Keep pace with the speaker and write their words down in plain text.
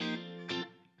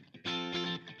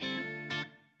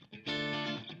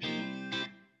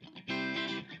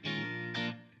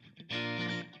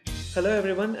Hello,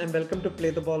 everyone, and welcome to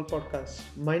Play the Ball podcast.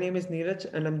 My name is Neeraj,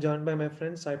 and I'm joined by my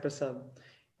friend Sai Prasad.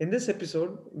 In this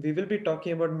episode, we will be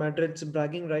talking about Madrid's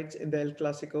bragging rights in the El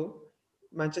Clasico,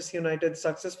 Manchester United's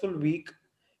successful week,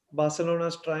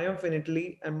 Barcelona's triumph in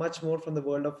Italy, and much more from the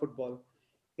world of football.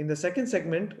 In the second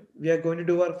segment, we are going to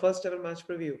do our first ever match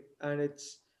preview, and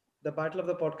it's the battle of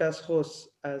the podcast hosts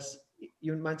as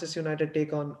Manchester United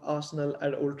take on Arsenal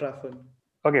at Old Trafford.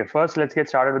 Okay, first let's get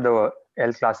started with the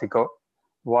El Clasico.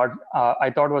 What I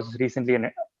thought was recently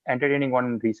an entertaining one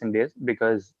in recent days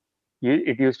because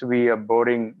it used to be a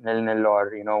boring nil-nil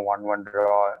or 1-1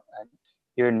 draw, and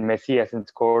even Messi hasn't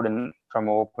scored from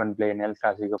open play in El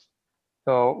Clasico.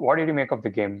 So, what did you make of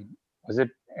the game? Was it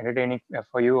entertaining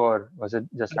for you, or was it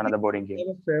just I think another boring you game?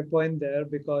 have a fair point there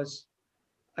because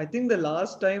I think the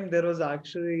last time there was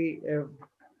actually a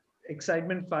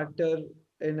excitement factor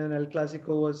in an El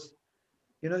Clasico was,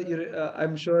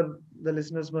 I'm sure the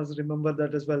listeners must remember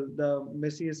that as well. The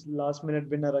Messi's last minute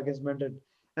winner against Madrid,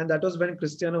 and that was when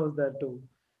Cristiano was there too.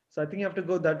 So I think you have to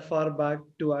go that far back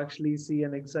to actually see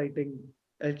an exciting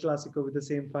El Clasico with the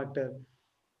same factor.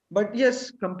 But yes,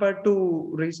 compared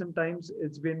to recent times,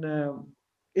 it's been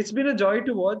a joy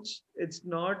to watch. It's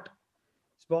not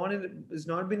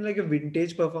been like a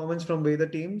vintage performance from either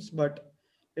teams, but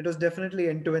it was definitely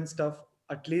end-to-end stuff,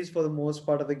 at least for the most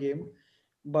part of the game.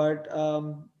 But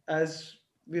as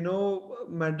we know,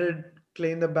 Madrid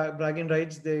claimed the bragging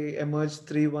rights. They emerged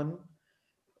 3-1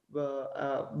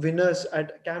 winners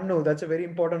at Camp Nou. That's a very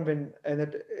important win, and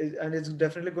it's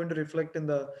definitely going to reflect in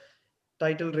the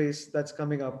title race that's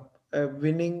coming up.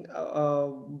 Winning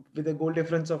with a goal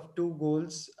difference of 2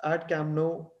 goals at Camp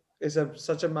Nou is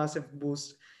such a massive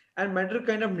boost. And Madrid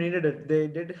kind of needed it. They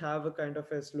did have a kind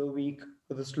of a slow week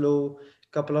with a slow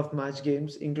couple of match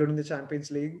games, including the Champions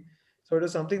League. So it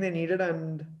was something they needed,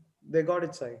 and they got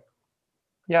it side.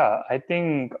 Yeah, I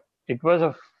think it was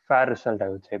a fair result, I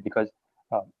would say, because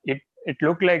it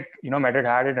looked like Madrid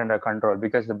had it under control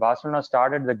because the Barcelona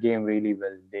started the game really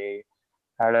well. They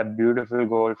had a beautiful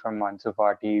goal from Ansu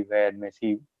Fati where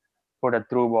Messi put a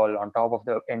through ball on top of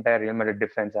the entire Real Madrid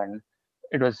defense, and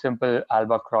it was simple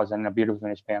Alba cross and a beautiful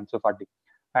finish by Ansu Fati.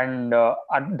 And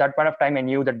at that point of time, I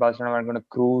knew that Barcelona were going to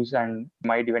cruise and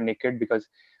might even nick it because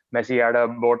Messi had a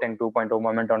Boateng 2.0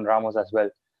 moment on Ramos as well.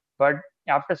 But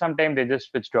after some time, they just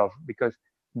switched off because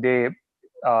they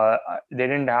they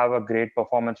didn't have a great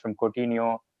performance from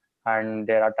Coutinho, and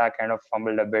their attack kind of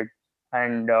fumbled a bit.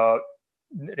 And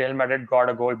Real Madrid got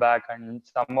a goal back, and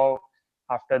somehow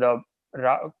after the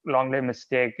long day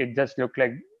mistake, it just looked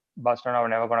like Barcelona were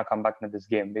never going to come back into this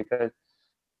game because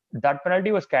that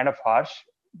penalty was kind of harsh.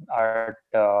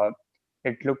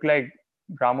 It looked like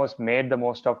Ramos made the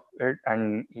most of it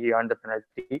and he earned the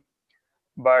penalty.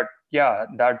 But yeah,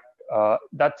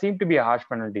 that seemed to be a harsh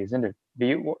penalty, isn't it?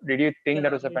 Did you think Yeah,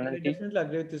 that was a I penalty? definitely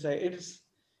agree with this. It's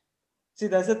See,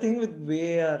 that's the thing with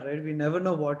VAR, right? We never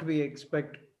know what we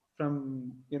expect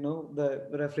from, the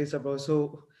referees above.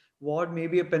 So what may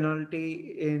be a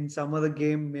penalty in some other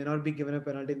game may not be given a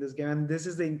penalty in this game. And this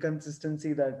is the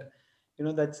inconsistency that,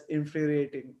 that's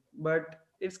infuriating. But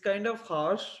it's kind of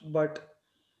harsh, but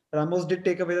Ramos did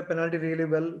take away the penalty really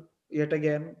well yet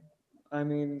again. I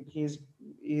mean, he's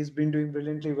been doing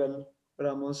brilliantly well,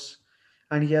 Ramos,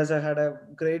 and he has had a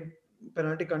great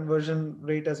penalty conversion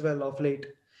rate as well of late.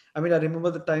 I mean, I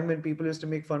remember the time when people used to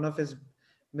make fun of his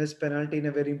missed penalty in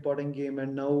a very important game,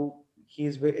 and now he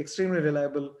is extremely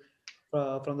reliable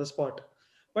from the spot.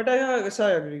 But yes,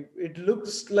 I agree. It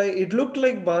looked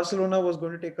like Barcelona was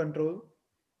going to take control.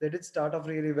 They did start off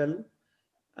really well,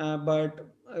 but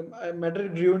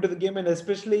Madrid grew into the game, and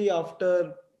especially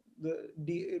after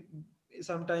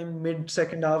sometime mid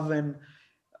second half when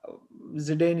uh,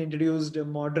 Zidane introduced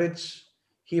Modric,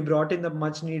 he brought in the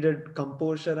much needed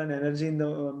composure and energy in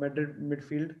the Madrid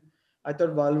midfield. I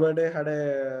thought Valverde had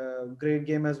a great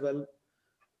game as well.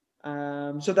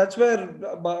 So that's where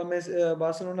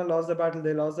Barcelona lost the battle.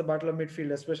 They lost the battle of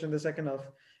midfield, especially in the second half.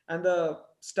 And the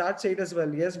stats say it as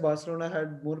well. Yes, Barcelona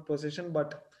had more possession,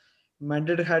 but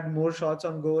Madrid had more shots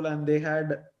on goal and they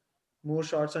had more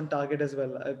shots on target as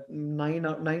well.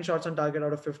 Nine shots on target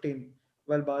out of 15,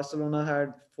 while Barcelona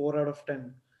had 4 out of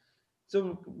 10.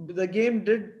 So the game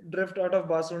did drift out of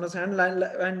Barcelona's hand,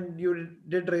 and you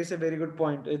did raise a very good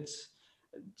point. It's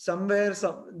somewhere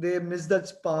they miss that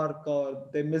spark or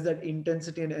they miss that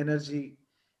intensity and energy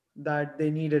that they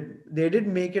needed. They did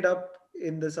make it up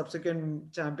in the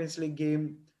subsequent Champions League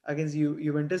game against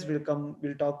Juventus.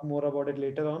 We'll talk more about it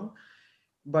later on.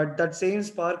 But that same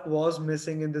spark was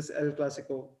missing in this El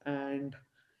Clasico, and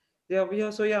yeah,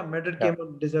 Madrid Yeah. came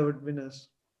out deserved winners.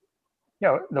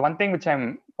 Yeah, the one thing which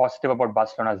I'm positive about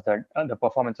Barcelona is that the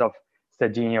performance of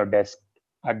Serginho Dest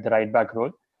at the right back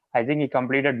role. I think he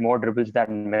completed more dribbles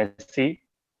than Messi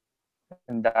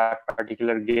in that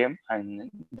particular game, and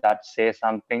that says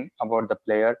something about the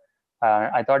player.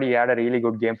 I thought he had a really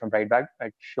good game from right back.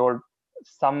 It showed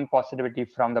some positivity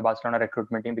from the Barcelona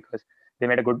recruitment team because they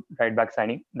made a good right back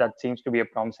signing. That seems to be a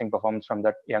promising performance from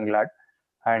that young lad.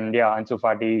 And yeah, Ansu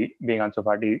Fati being Ansu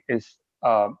Fati is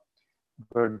a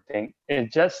good thing.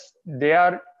 It's just they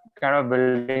are kind of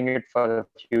building it for the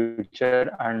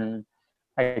future, and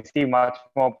I see much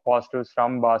more positives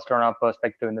from Barcelona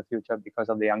perspective in the future because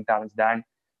of the young talents than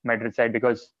Madrid side.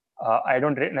 Because I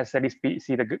don't necessarily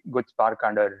see the good spark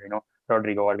under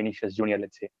Rodrigo or Vinicius Junior,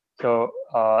 let's say. So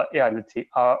yeah, let's see.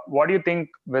 What do you think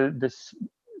will this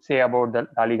say about the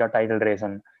La Liga title race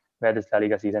and where this La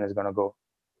Liga season is going to go?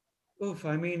 Oof,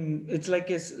 I mean, it's like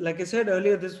I said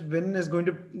earlier, this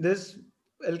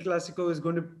El Clasico is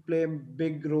going to play a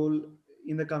big role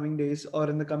in the coming days or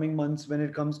in the coming months when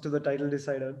it comes to the title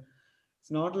decider. It's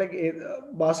not like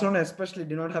Barcelona especially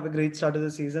did not have a great start of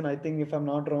the season. I think if I'm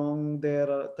not wrong, they're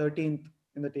 13th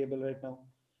in the table right now.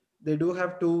 They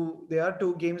are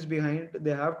two games behind.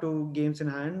 They have two games in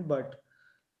hand, but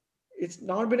it's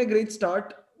not been a great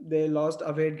start. They lost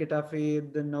away at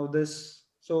Getafe, then now this.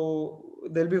 So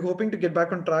they'll be hoping to get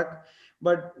back on track.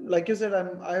 But like you said,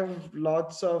 I have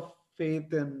lots of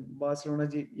faith in Barcelona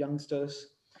youngsters,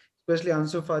 especially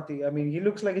Ansu Fati. I mean, he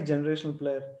looks like a generational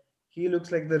player. He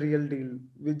looks like the real deal.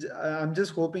 Which I'm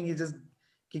just hoping he just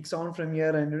kicks on from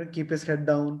here and keep his head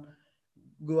down,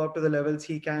 go up to the levels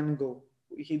he can go.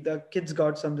 The kid's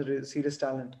got some serious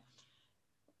talent.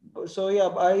 So yeah,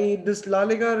 I this La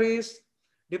Liga race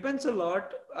depends a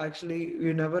lot. Actually,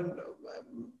 you never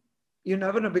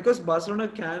know because Barcelona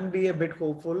can be a bit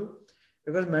hopeful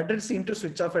because Madrid seem to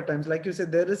switch off at times. Like you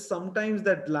said, there is sometimes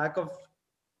that lack of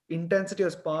intensity or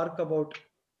spark about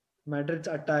Madrid's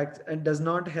attacks, and does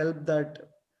not help that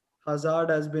Hazard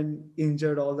has been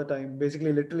injured all the time,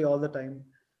 basically literally all the time.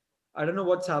 I don't know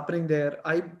what's happening there.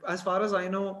 As far as I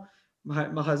know,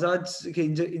 Hazard's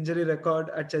injury record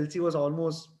at Chelsea was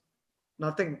almost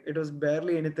nothing. It was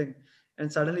barely anything,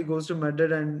 and suddenly goes to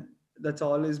Madrid, and that's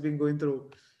all he's been going through.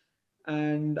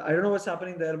 And I don't know what's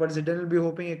happening there, but Zidane will be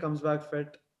hoping he comes back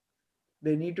fit.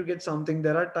 They need to get something.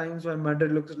 There are times when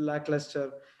Madrid looks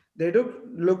lackluster. They do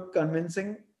look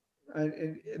convincing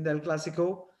in the El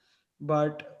Clasico,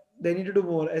 but they need to do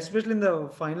more, especially in the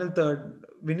final third.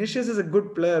 Vinicius is a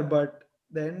good player, but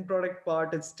the end product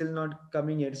part is still not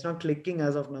coming yet. It's not clicking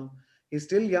as of now. He's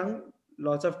still young,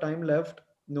 lots of time left.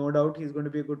 No doubt he's going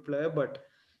to be a good player, but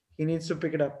he needs to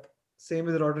pick it up. Same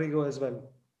with Rodrigo as well.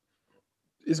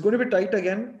 It's going to be tight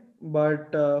again,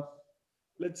 but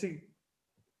let's see.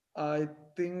 I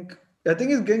think I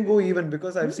think it can go even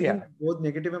because I've seen Yeah, both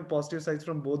negative and positive sides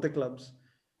from both the clubs.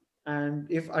 And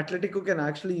if Atletico can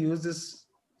actually use this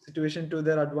situation to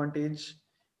their advantage,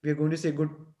 we are going to see a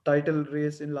good title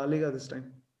race in La Liga this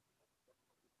time.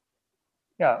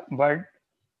 yeah, but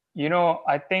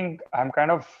I think I'm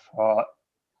kind of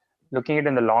looking at it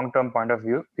in the long term point of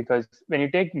view because when you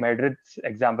take Madrid's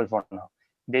example for now,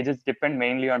 they just depend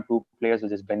mainly on two players,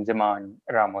 which is Benzema and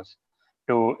Ramos,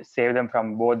 to save them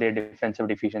from both their defensive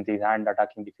deficiencies and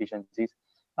attacking deficiencies.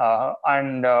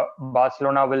 And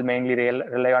Barcelona will mainly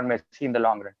rely on Messi in the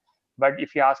long run. But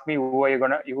if you ask me, who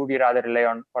would you rather rely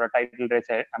on for a title race?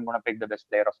 I'm gonna pick the best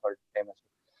player of all time as well.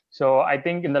 So I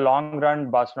think in the long run,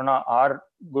 Barcelona are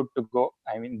good to go.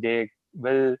 I mean, they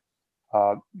will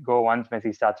uh, go once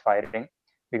Messi starts firing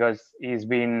because he's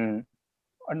been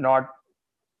not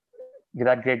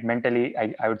that great mentally.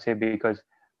 I would say because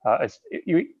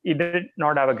he did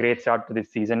not have a great start to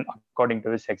this season according to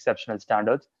his exceptional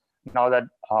standards. Now that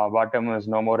Bartomeu is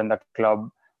no more in the club,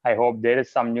 I hope there is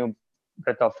some new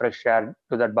breath of fresh air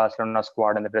to that Barcelona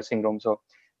squad in the dressing room so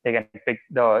they can pick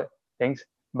the things.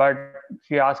 But if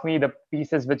you ask me, the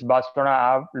pieces which Barcelona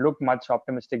have look much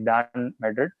optimistic than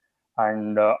Madrid,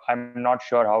 and I'm not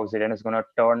sure how Zidane is going to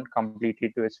turn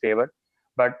completely to his favor.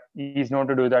 But he's known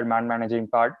to do that man managing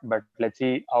part. But let's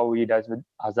see how he does with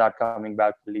Hazard coming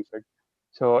back fully fit.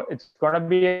 So it's going to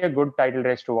be a good title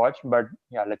race to watch. But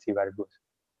yeah, let's see where it goes.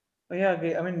 Oh, yeah,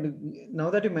 okay. I mean, now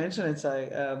that you mention it,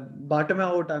 bottom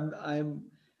out.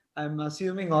 I'm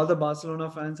assuming all the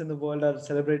Barcelona fans in the world are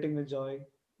celebrating with joy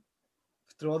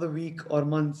throughout the week or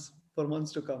months for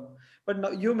months to come. But now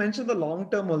you mentioned the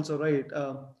long term also, right?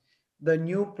 The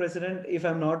new president, if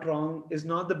I'm not wrong, is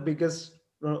not the biggest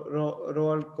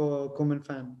Roald Koeman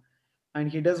fan,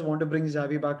 and he does want to bring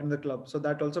Xavi back in the club, so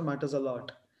that also matters a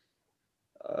lot.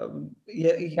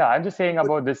 Yeah, Yeah, I'm just saying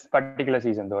about this particular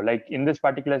season though. Like in this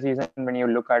particular season, when you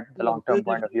look at the yeah, long-term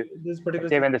point of view, this let's particular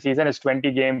say when season. the season is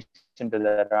 20 games into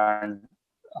the run,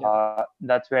 Yeah.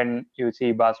 that's when you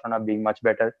see Barcelona being much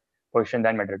better positioned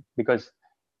than Madrid, because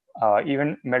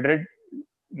even Madrid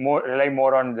rely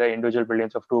more on the individual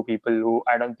brilliance of two people who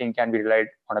I don't think can be relied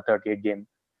on a 38 game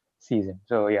season.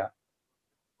 So yeah.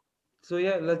 So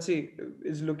yeah, let's see.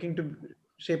 It's looking to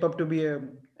shape up to be a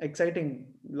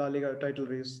exciting La Liga title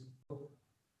race.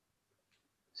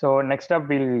 So next up,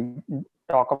 we'll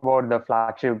talk about the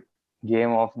flagship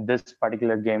game of this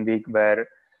particular game week where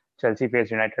Chelsea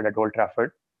faced United at Old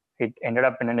Trafford. It ended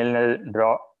up in a nil-nil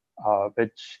draw,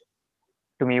 which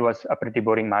to me was a pretty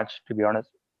boring match, to be honest.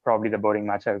 Probably the boring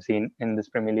match I've seen in this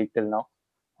Premier League till now.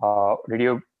 Did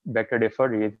you beg to differ?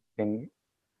 Do you think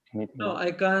anything else? No,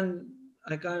 I can't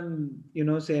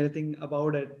say anything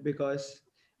about it because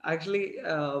actually,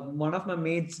 one of my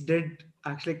mates did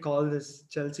actually call this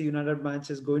Chelsea United match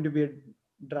is going to be a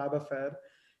drab affair.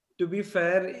 To be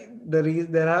fair,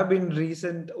 there have been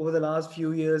recent over the last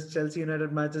few years Chelsea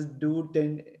United matches do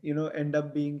tend end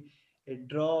up being a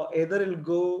draw. Either it'll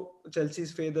go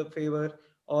Chelsea's favor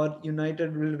or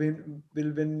United will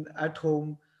win at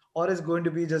home, or it's going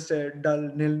to be just a dull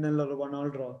nil-nil or a one-all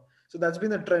draw. So that's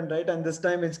been the trend, right? And this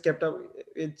time it's kept up.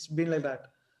 It's been like that.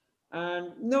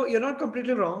 And no, you're not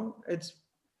completely wrong.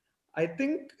 I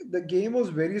think the game was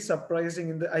very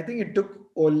surprising. I think it took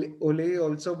Ole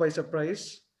also by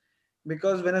surprise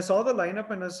because when I saw the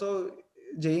lineup and I saw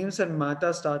James and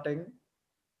Mata starting,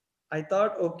 I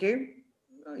thought, okay,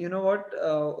 you know what?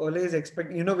 Ole is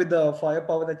expecting, with the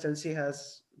firepower that Chelsea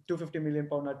has, £250 million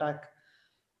attack.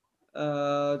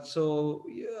 So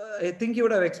yeah, I think you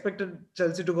would have expected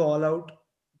Chelsea to go all out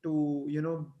to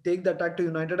take the attack to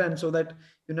United, and so that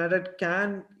United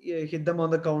can hit them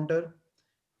on the counter,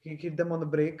 hit them on the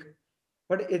break.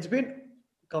 But it's been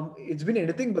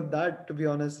anything but that, to be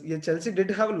honest. Yeah, Chelsea did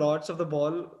have lots of the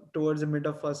ball towards the mid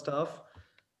of first half,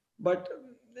 but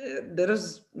there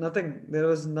is nothing. There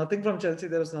was nothing from Chelsea.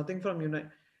 There was nothing from United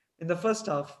in the first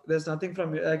half. There's nothing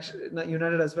from actually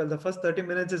United as well. The first 30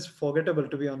 minutes is forgettable,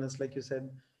 to be honest. Like you said,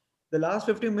 the last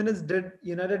 15 minutes did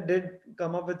United did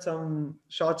come up with some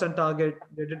shots on target.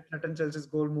 They did threaten Chelsea's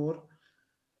goal more,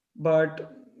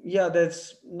 but yeah,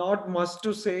 there's not much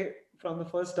to say from the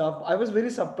first half. I was very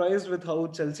surprised with how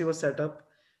Chelsea was set up.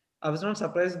 I was not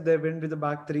surprised they went with the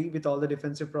back three with all the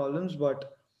defensive problems,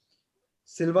 but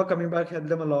Silva coming back helped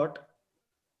them a lot.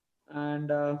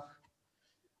 And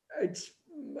it's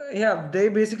yeah, they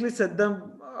basically set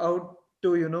them out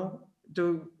to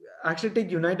to actually take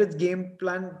United's game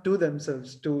plan to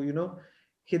themselves to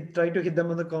try to hit them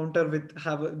on the counter with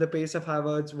the pace of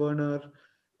Havertz, Werner,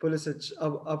 Pulisic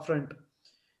up front.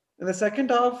 In the second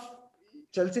half,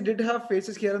 Chelsea did have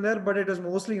phases here and there, but it was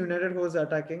mostly United who was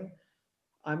attacking.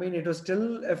 I mean, it was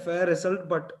still a fair result,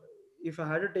 but if I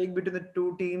had to take between the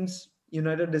two teams,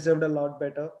 United deserved a lot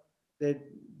better. They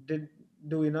did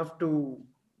do enough to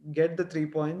get the 3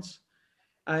 points.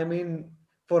 I mean,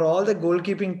 for all the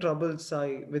goalkeeping troubles,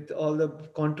 with all the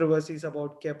controversies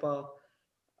about Kepa,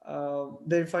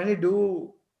 they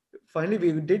finally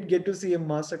we did get to see a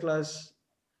masterclass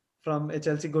from a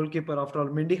Chelsea goalkeeper. After all,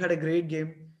 Mendy had a great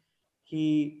game.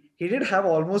 He did have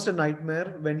almost a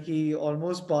nightmare when he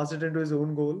almost passed it into his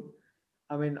own goal.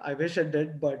 I mean, I wish I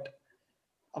did, but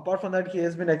apart from that, he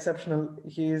has been exceptional.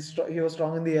 He was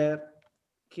strong in the air.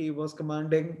 He was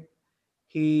commanding.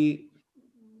 He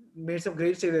made some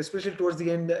great saves, especially towards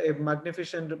the end. A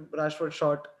magnificent Rashford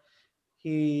shot.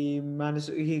 He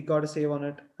got a save on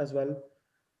it as well.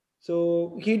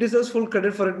 So he deserves full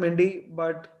credit for it, Mendy.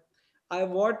 But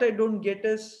what I don't get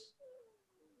is,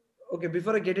 okay.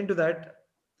 Before I get into that,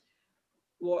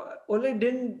 Ole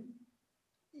didn't.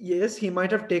 Yes, he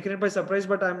might have taken it by surprise,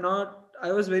 but I'm not.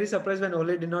 I was very surprised when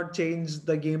Ole did not change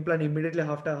the game plan immediately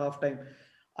after halftime.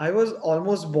 I was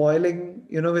almost boiling,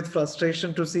 with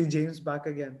frustration to see James back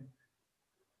again.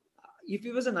 If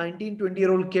he was a 19,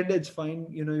 20-year-old kid, it's fine.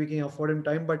 You can afford him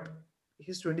time, but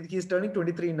he's turning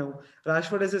 23 now.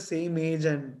 Rashford is the same age,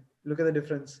 and look at the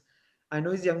difference. I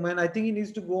know he's a young man. I think he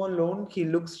needs to go on loan. He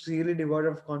looks really devoid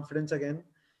of confidence again.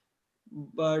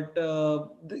 But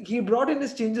he brought in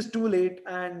his changes too late,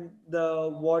 and the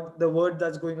word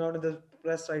that's going on in the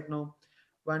press right now,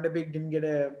 Van de Beek didn't get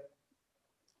a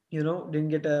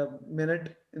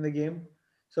minute in the game.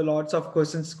 So lots of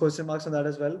question marks on that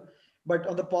as well. But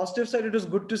on the positive side, it was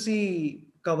good to see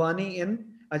Cavani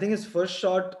in. I think his first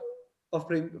touch of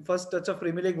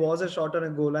Premier League was a shot on a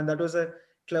goal, and that was a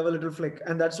clever little flick.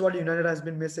 And that's what United has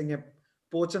been missing: a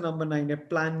poacher number 9, a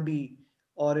plan B,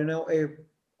 or a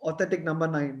authentic number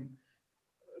 9.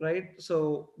 right?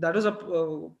 So that was a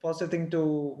positive thing to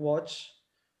watch.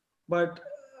 But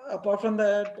apart from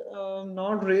that,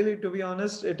 not really. To be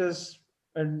honest, it is,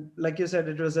 and like you said,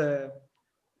 it was a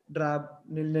drab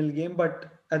nil-nil game. But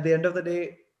at the end of the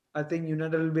day, I think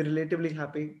United will be relatively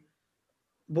happy.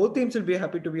 Both teams will be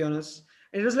happy, to be honest.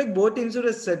 And it was like both teams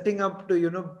were setting up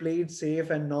to play it safe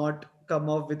and not come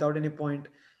off without any point.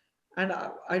 And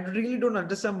I really don't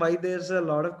understand why there's a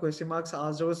lot of question marks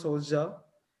asked over Solskjaer.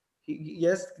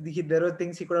 Yes, there were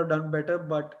things he could have done better,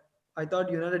 but I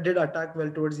thought United did attack well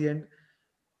towards the end.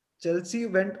 Chelsea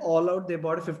went all out. They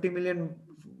bought 50 million.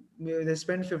 They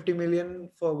spent 50 million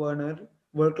for Werner,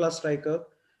 world class striker.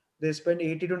 They spent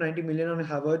 80 to 90 million on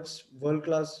Havertz, world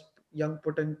class young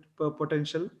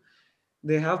potential.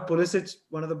 They have Pulisic,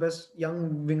 one of the best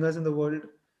young wingers in the world.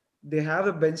 They have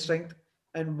a bench strength.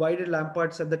 And why did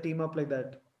Lampard set the team up like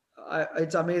that?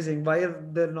 It's amazing. Why are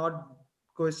there not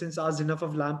questions asked enough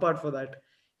of Lampard for that?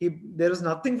 There was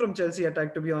nothing from Chelsea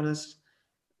attack, to be honest.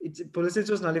 Pulisic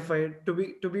was nullified. To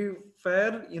be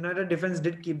fair, United defense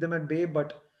did keep them at bay,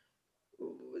 but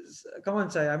come on,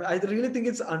 Sai. I really think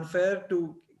it's unfair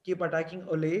to keep attacking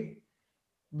Ole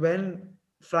when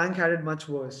Frank had it much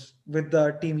worse with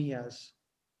the team he has.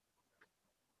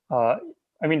 Uh,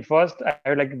 I mean, first, I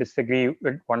would like to disagree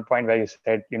with one point where you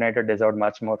said United deserved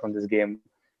much more from this game,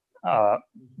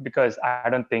 because I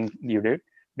don't think you did.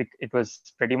 It was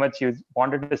pretty much you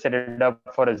wanted to set it up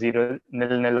for a 0-0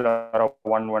 or a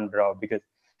 1-1 draw, because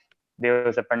there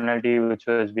was a penalty which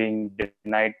was being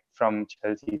denied from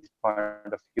Chelsea's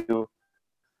point of view,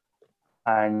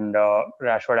 and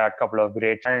Rashford had a couple of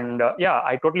great chances. And yeah,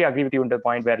 I totally agree with you on the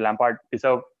point where Lampard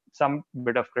deserved some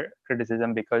bit of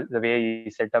criticism because the way he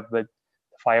set up with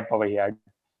the firepower he had.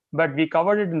 But we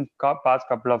covered it in past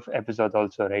couple of episodes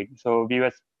also, right? So we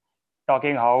were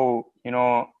talking how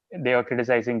they were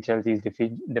criticizing Chelsea's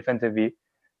defensively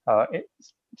uh,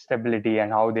 stability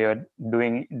and how they were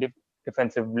doing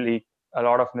defensively a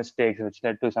lot of mistakes, which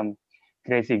led to some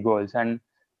crazy goals. And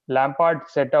Lampard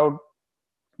set out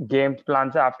game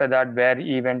plans after that, where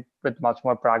he went with much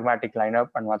more pragmatic lineup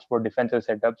and much more defensive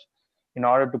setups in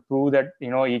order to prove that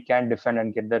he can defend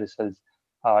and get the results.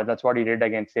 That's what he did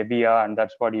against Sevilla, and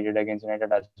that's what he did against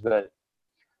United as well.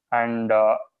 And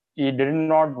he did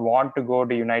not want to go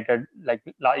to United like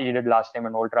he did last time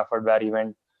in Old Trafford, where he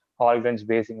went all guns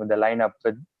blazing with the lineup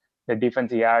with the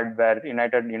defense he had, where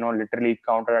United literally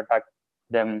counter attacked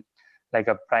them like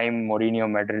a prime Mourinho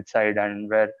Madrid side, and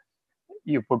where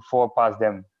you put four past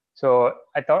them. So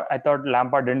I thought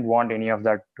Lampard didn't want any of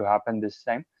that to happen this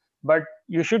time. But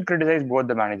you should criticize both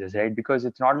the managers, right? Because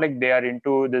it's not like they are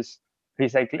into this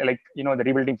recycle, like the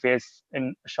rebuilding phase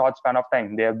in a short span of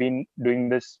time. They have been doing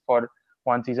this for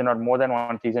one season or more than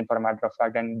one season, for a matter of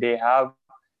fact, and they have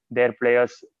their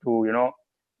players to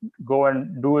go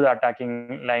and do the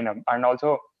attacking lineup. And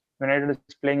also, United is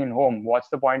playing in home. What's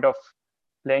the point of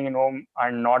playing in home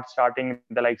and not starting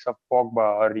the likes of Pogba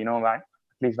or at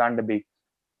least Van de Beek,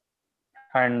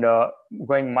 and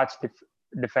going much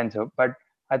defensive? But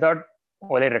I thought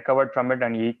Ole recovered from it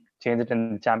and he changed it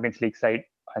in the Champions League side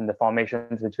and the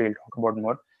formations, which we'll talk about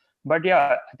more. But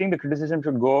yeah, I think the criticism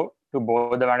should go to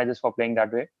both the managers for playing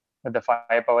that way with the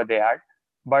firepower they had.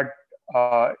 But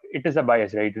it is a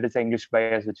bias, right? It is an English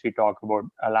bias which we talk about.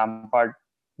 Lampard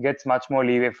gets much more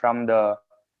leeway from the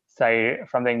side,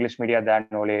 from the English media, than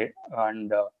Ole.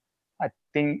 And I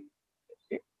think,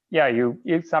 yeah,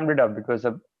 you summed it up, because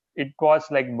it was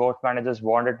like both managers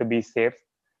wanted to be safe,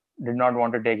 did not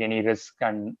want to take any risk,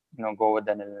 and go with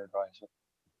the nil draw. So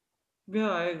Yeah,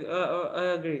 I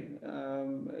agree.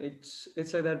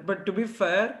 It's like that. But to be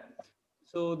fair,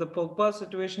 so the Pogba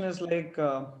situation is like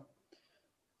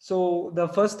so the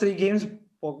first three games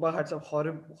Pogba had some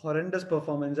horrendous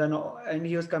performance, and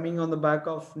he was coming on the back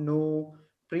of no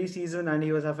preseason, and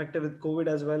he was affected with COVID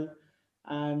as well,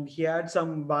 and he had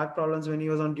some back problems when he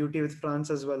was on duty with France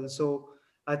as well. So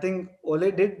I think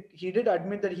Ole did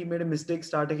admit that he made a mistake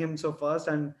starting him so fast,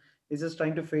 and he's just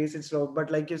trying to face it slow.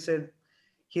 But like you said,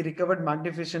 he recovered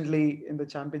magnificently in the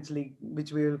Champions League,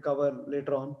 which we will cover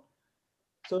later on.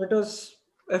 So it was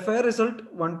a fair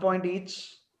result, 1 point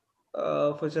each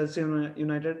for Chelsea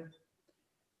United,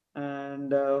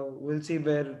 and we'll see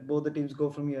where both the teams go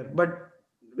from here. But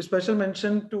special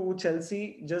mention to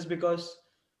Chelsea just because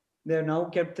they have now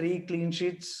kept three clean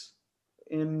sheets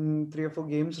in 3 or 4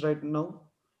 games right now.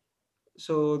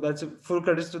 So that's a full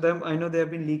credits to them. I know they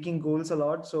have been leaking goals a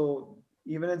lot, so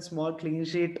even a small clean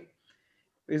sheet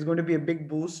is going to be a big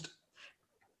boost.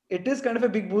 It is kind of a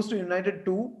big boost to United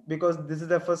too, because this is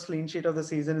their first clean sheet of the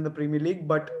season in the Premier League.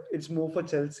 But it's more for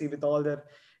Chelsea with all their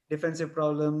defensive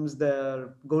problems,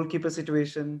 their goalkeeper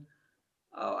situation.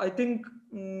 I think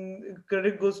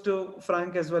credit goes to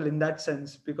Frank as well in that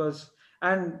sense because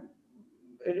and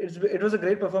it was a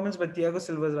great performance by Thiago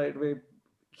Silva's right way.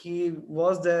 He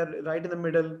was there right in the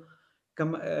middle,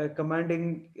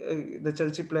 commanding the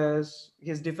Chelsea players.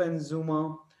 His defense,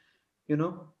 Zuma,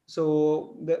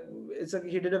 So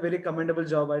he did a very commendable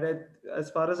job. As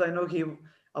far as I know,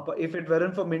 if it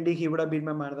weren't for Mendy, he would have been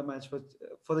my man of the match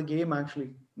for the game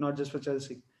actually, not just for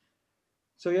Chelsea.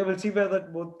 So yeah, we'll see where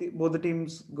that both the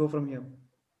teams go from here.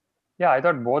 Yeah, I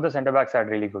thought both the centre backs had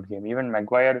really good game. Even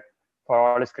Maguire, for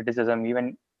all his criticism,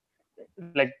 even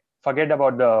like forget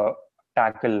about the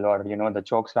tackle or the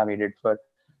choke slam he did for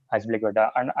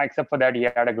Azpilicueta, and except for that, he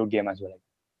had a good game as well.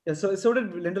 Yeah, so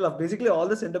did Lindelof. Basically, all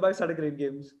the centre backs had a great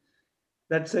games.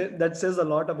 That's it. That says a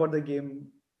lot about the game,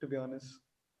 to be honest.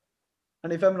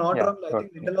 And if I'm not Yeah, wrong, I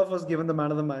think totally. Lindelof was given the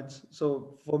man of the match.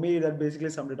 So for me, that basically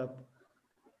summed it up.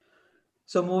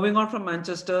 So moving on from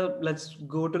Manchester, let's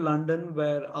go to London,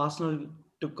 where Arsenal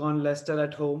took on Leicester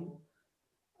at home.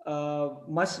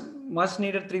 Much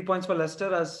needed 3 points for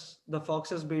Leicester as the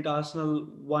Foxes beat Arsenal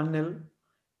 1-0.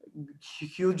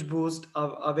 Huge boost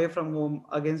away from home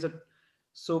against a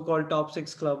so-called top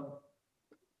six club.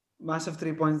 Massive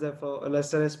 3 points there for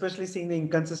Leicester, especially seeing the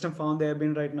inconsistent form they have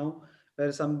been right now,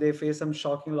 where they face some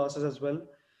shocking losses as well.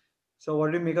 So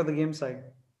what do you make of the game side?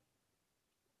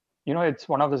 It's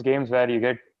one of those games where you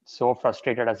get so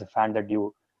frustrated as a fan that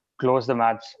you close the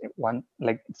match one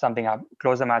like something up,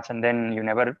 close the match, and then you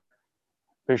never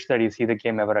wish that you see the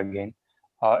game ever again.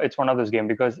 It's one of those games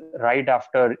because right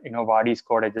after Vardy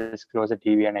scored, I just closed the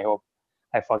TV and I hope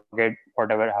I forget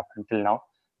whatever happened till now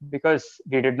because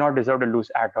we did not deserve to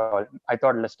lose at all. I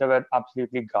thought Leicester were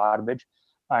absolutely garbage,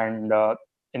 and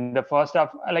in the first half,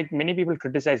 like many people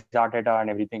criticized Arteta and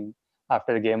everything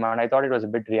after the game, and I thought it was a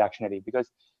bit reactionary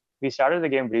because we started the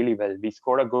game really well. We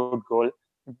scored a good goal,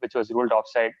 which was ruled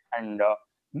offside, and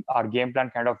our game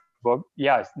plan kind of worked.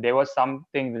 Yes, there was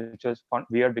something which was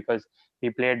weird because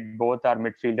we played both our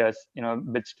midfielders,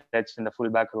 bit stretched in the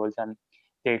fullback roles, and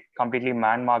they completely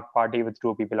man-marked Party with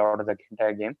two people out of the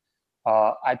entire game.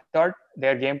 I thought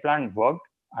their game plan worked,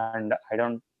 and I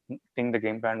don't think the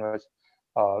game plan was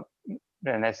uh,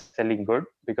 necessarily good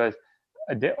because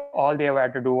all they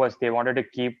had to do was they wanted to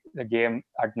keep the game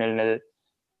at 0-0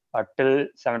 till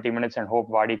 70 minutes and hope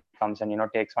Vardy comes and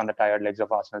takes on the tired legs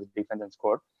of Arsenal's defense and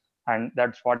score. And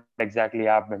that's what exactly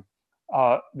happened.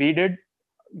 We did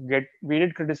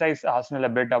criticize Arsenal a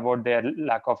bit about their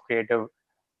lack of creative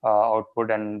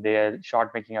output and their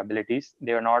shot making abilities.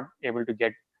 They were not able to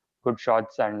get good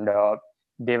shots and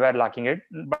they were lacking it.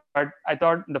 But I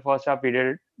thought the first half we did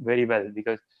it very well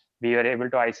because we were able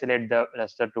to isolate the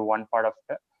Leicester to one part of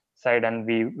the side and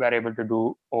we were able to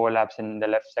do overlaps in the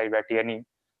left side where Tierney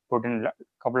put in a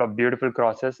couple of beautiful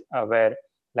crosses where,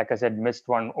 like I said, missed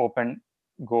one open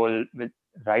goal with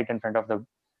right in front of the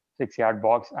 6-yard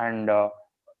box, and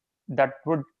that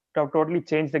would have totally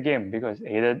changed the game because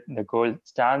either the goal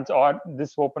stands or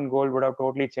this open goal would have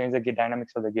totally changed the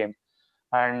dynamics of the game.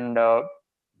 And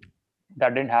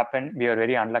that didn't happen. We were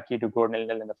very unlucky to go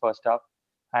 0-0 in the first half.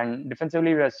 And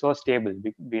defensively, we were so stable.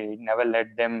 We never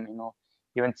let them,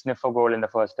 even sniff a goal in the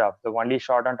first half. The only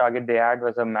shot on target they had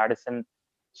was a Madison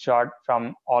shot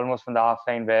from almost from the half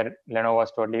line where Leno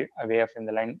was totally away from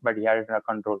the line, but he had it under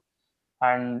control.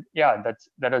 And yeah,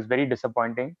 that was very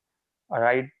disappointing.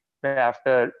 Right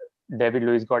after David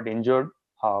Luiz got injured,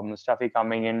 Mustafi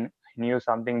coming in, I knew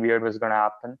something weird was going to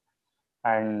happen.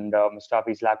 And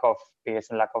Mustafi's lack of pace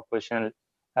and lack of positional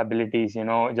abilities,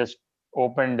 just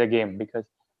opened the game because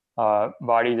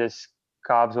Vardy just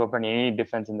carves open any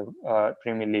defense in the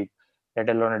Premier League, let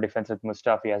alone a defense with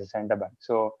Mustafi as a centre back.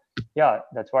 So yeah,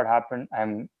 that's what happened.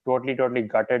 I'm totally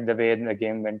gutted the way the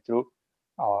game went through.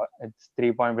 It's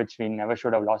 3 point which we never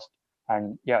should have lost,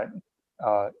 and yeah,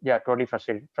 totally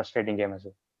frustrating game as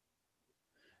well.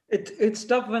 It's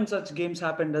tough when such games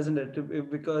happen, doesn't it?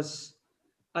 Because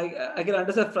I can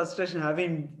understand frustration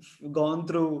having gone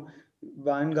through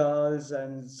Van Gaal's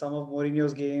and some of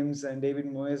Mourinho's games and David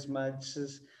Moyes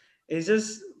matches. It's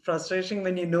just frustrating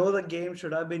when you know the game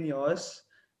should have been yours,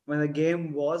 when the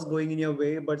game was going in your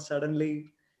way, but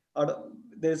suddenly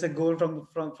there's a goal from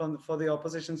for the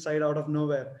opposition side out of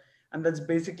nowhere, and that's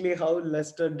basically how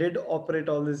Leicester did operate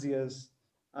all these years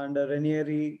under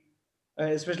Ranieri,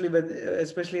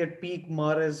 especially at peak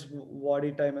Mahrez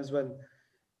Wadi time as well.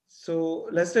 So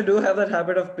Leicester do have that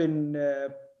habit of been,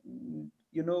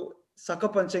 sucker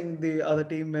punching the other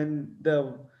team when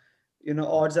the,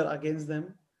 odds are against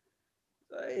them.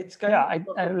 It's kind Yeah,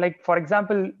 of I like for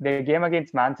example the game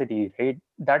against Man City, right?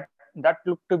 That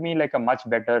looked to me like a much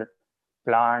better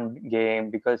planned game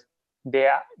because they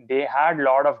they had a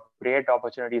lot of great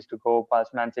opportunities to go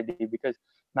past Man City because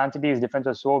Man City's defense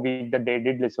was so weak that they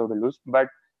did deserve to lose. But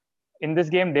in this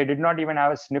game, they did not even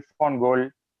have a sniff on goal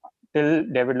till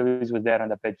David Luiz was there on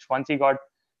the pitch. Once he got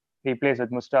replaced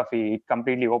with Mustafi, it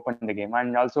completely opened the game.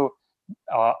 And also,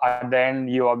 at the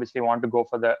end, you obviously want to go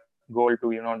for the goal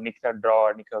to nick a draw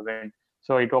or nick a win.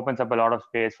 So it opens up a lot of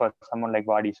space for someone like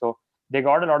Vardy. So they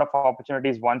got a lot of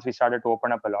opportunities once we started to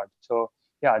open up a lot. So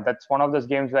yeah, that's one of those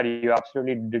games where you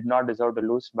absolutely did not deserve to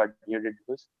lose, but you did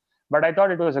lose. But I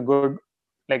thought it was a good,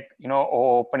 like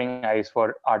opening eyes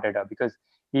for Arteta because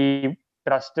he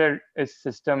trusted his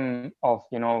system of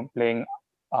playing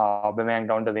Aubameyang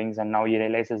down the wings, and now he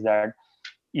realizes that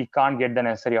he can't get the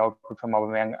necessary output from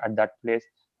Aubameyang at that place.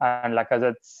 And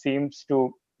Lacazette seems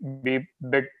to be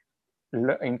bit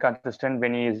inconsistent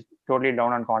when he is totally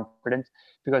down on confidence.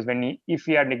 Because if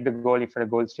he had nicked the goal, if the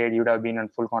goal stayed, he would have been in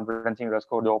full confidence. He would have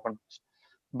scored the open.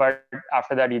 But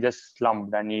after that, he just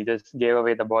slumped and he just gave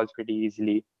away the balls pretty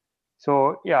easily.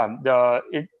 So yeah,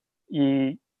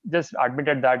 he just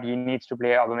admitted that he needs to play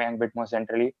Aubameyang a bit more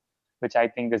centrally, which I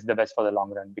think is the best for the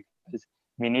long run because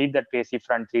we need that pacey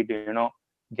front three to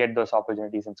get those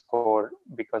opportunities and score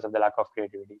because of the lack of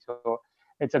creativity. So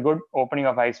it's a good opening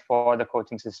of eyes for the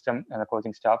coaching system and the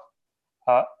coaching staff.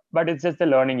 But it's just the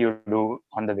learning you do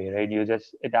on the way, right?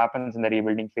 It happens in the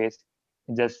rebuilding phase.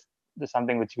 It just there's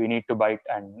something which we need to bite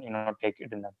and take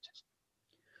it in the chest.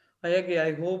 I agree.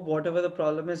 I hope whatever the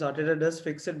problem is, Arteta does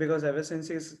fix it because ever since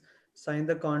he's signed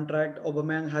the contract,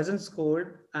 Aubameyang hasn't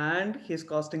scored and he's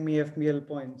costing me FPL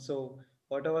points. So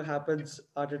whatever happens,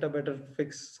 Arteta better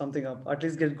fix something up. At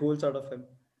least get goals out of him.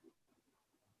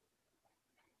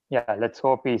 Yeah, let's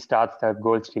hope he starts the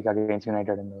goal streak against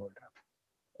United in the World Cup.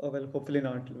 Oh well, hopefully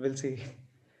not. We'll see.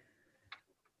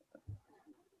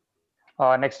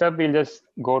 Next up,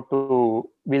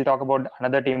 we'll talk about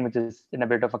another team which is in a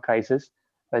bit of a crisis,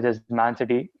 which is Man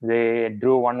City. They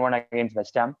drew 1-1 against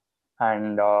West Ham,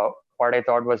 and what I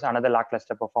thought was another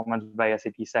lackluster performance by a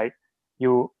City side.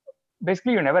 You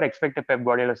you never expect a Pep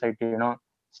Guardiola side to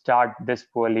start this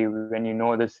poorly when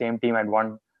the same team had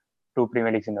won two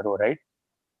Premier Leagues in a row, right?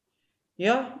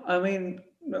 Yeah, I mean,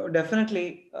 no,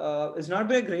 definitely. It's not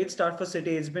been a great start for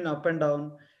City. It's been up and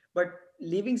down. But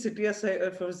leaving City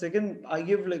aside for a second, I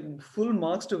give like full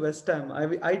marks to West Ham.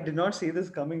 I did not see this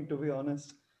coming, to be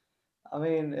honest. I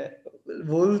mean,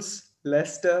 Wolves,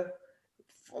 Leicester,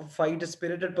 fight a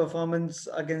spirited performance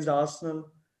against Arsenal,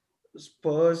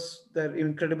 Spurs, their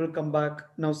incredible comeback.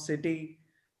 Now City,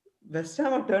 West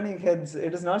Ham are turning heads.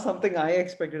 It is not something I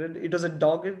expected. It was a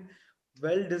dogged,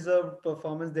 well-deserved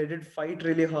performance. They did fight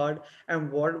really hard.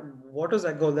 And what was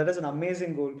that goal? That is an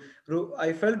amazing goal.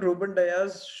 I felt Ruben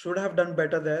Diaz should have done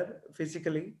better there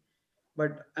physically,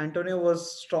 but Antonio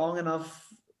was strong enough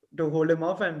to hold him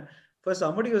off. And for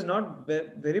somebody who's not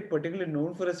very particularly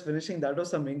known for his finishing, that was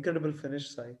some incredible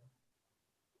finish side.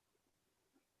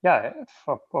 Yeah,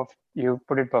 you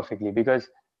put it perfectly because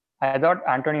I thought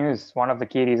Antonio is one of the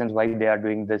key reasons why they are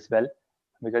doing this well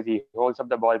because he holds up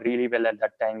the ball really well at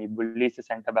that time. He bullies the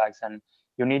centre backs, and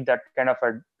you need that kind of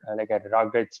like a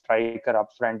rugged striker up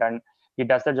front, and he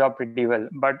does the job pretty well.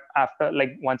 But after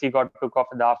once he got took off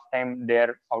at the half time,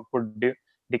 their output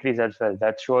decreased as well.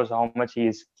 That shows how much he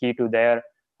is key to their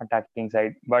attacking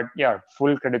side. But yeah,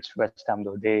 full credits to West Ham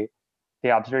though. They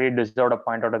absolutely deserved a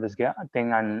point out of this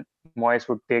thing, and Moyes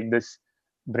would take this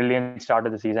brilliant start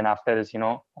of the season after his,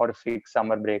 horrific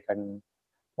summer break and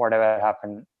whatever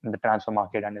happened in the transfer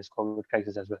market and his COVID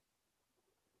crisis as well.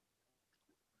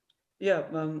 Yeah,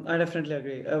 I definitely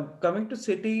agree. Coming to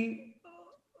City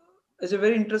is a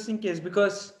very interesting case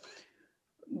because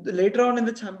later on in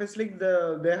the Champions League,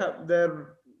 they have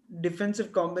their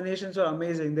defensive combinations are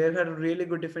amazing. They had a really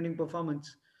good defending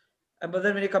performance. But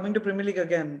then when you're coming to Premier League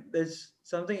again, there's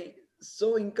something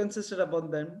so inconsistent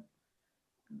about them.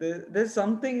 There's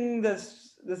something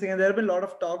that's the thing. There have been a lot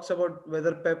of talks about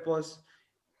whether Pep was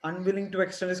unwilling to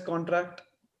extend his contract.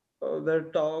 There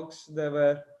were talks. There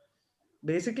were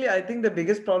basically, I think the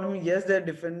biggest problem, yes, they're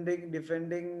defending.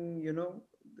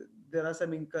 There are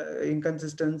some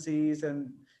inconsistencies,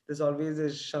 and there's always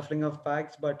a shuffling of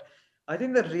packs. But I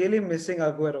think they're really missing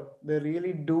Aguero. They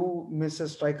really do miss a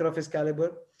striker of his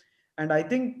caliber, and I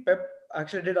think Pep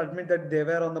actually did admit that they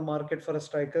were on the market for a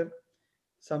striker,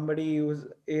 somebody who's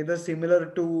either similar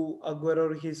to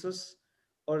Aguero or Jesus,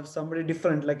 or somebody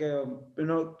different, like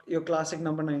your classic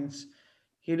number nines.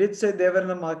 He did say they were in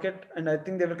the market, and I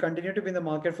think they will continue to be in the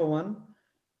market for one.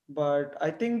 But I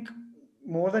think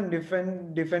more than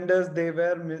defenders, they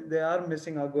are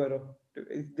missing Aguero.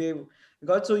 They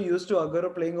got so used to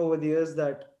Aguero playing over the years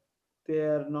that they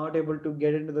are not able to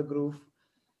get into the groove.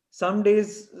 some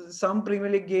days, some Premier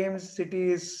League games,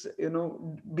 City is,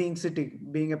 being City,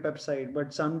 being a Pep side.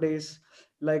 But some days,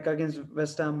 like against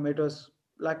West Ham, it was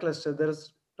lackluster.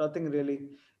 There's nothing really.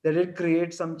 They did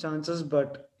create some chances,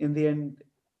 but in the end,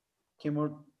 came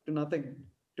out to nothing,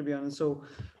 to be honest. So,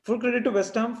 full credit to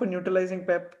West Ham for neutralizing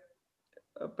Pep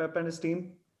and his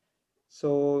team.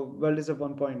 So, well deserved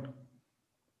 1 point.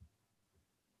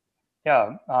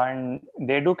 Yeah, and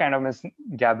they do kind of miss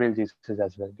Gabriel Jesus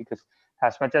as well because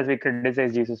as much as we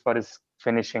criticize Jesus for his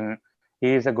finishing,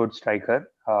 he is a good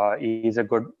striker. He is a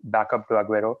good backup to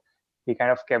Aguero. He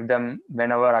kind of kept them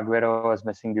whenever Aguero was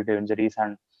missing due to injuries,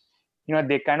 and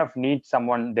they kind of need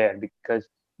someone there because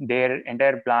their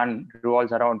entire plan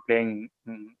revolves around playing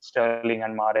Sterling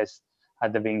and Mahrez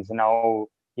at the wings. Now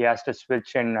he has to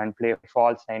switch in and play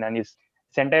false nine, and his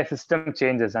entire system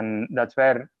changes, and that's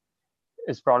where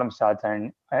his problem starts.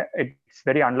 And it's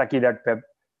very unlucky that Pep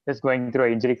is going through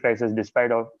an injury crisis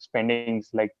despite of spending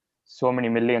like so many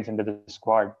millions into the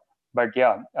squad. But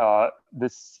yeah,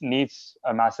 this needs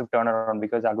a massive turnaround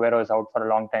because Aguero is out for a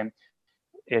long time.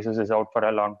 Jesus is out for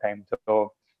a long time.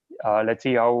 So let's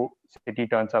see how City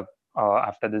turns up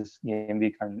after this game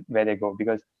week and where they go,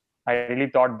 because I really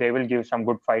thought they will give some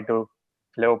good fight to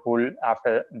Liverpool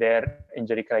after their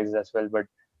injury crisis as well. But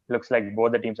looks like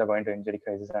both the teams are going to injury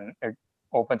crisis, and it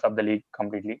opens up the league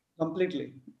completely.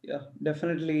 Completely. Yeah,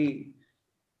 definitely.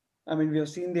 I mean, we have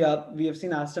seen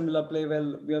Aston Villa play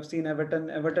well. We have seen Everton.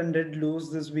 Everton did lose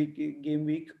this game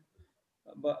week,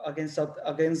 but against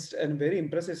a very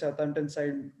impressive Southampton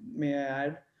side, may I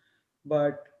add.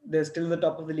 But they're still the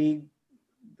top of the league.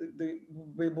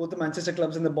 Both the Manchester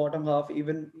clubs in the bottom half,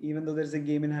 even though there's a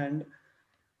game in hand.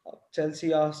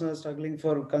 Chelsea, Arsenal struggling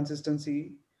for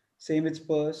consistency. Same with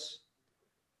Spurs.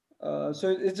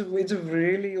 So it's a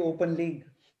really open league.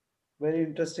 Very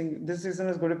interesting. This season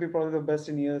is going to be probably the best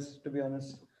in years, to be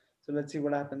honest. So let's see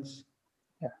what happens.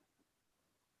 Yeah.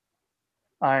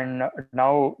 And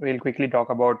now we'll quickly talk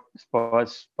about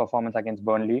Spurs' performance against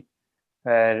Burnley,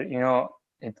 where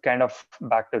it's kind of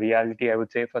back to reality, I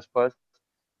would say, for Spurs.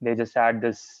 They just had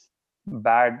this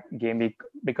bad game week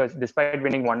because despite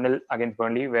winning 1-0 against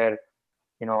Burnley, where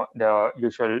the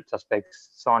usual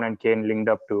suspects Son and Kane linked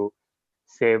up to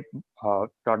save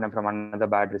Tottenham from another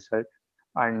bad result,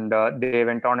 and they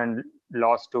went on and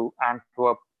lost to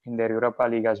Antwerp in their Europa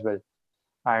League as well.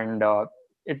 And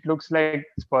it looks like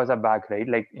Spurs are back, right?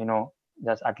 Like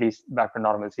just at least back to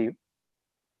normalcy.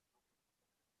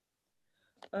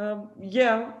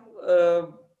 Yeah,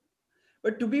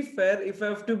 but to be fair, if I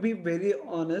have to be very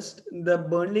honest, the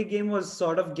Burnley game was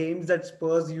sort of games that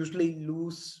Spurs usually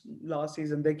lose last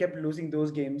season. They kept losing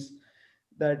those games,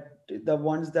 that the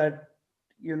ones that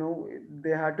they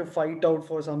had to fight out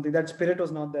for something. That spirit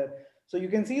was not there. So you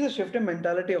can see the shift in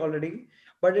mentality already.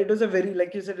 But it was a very,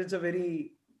 like you said, it's a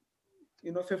very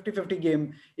 50-50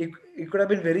 game. It could have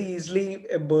been very easily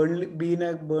a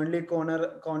Burnley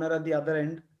corner at the other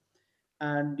end,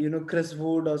 and Chris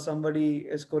Wood or somebody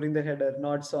is scoring the header,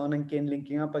 not Son and Kane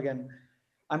linking up again.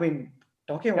 I mean,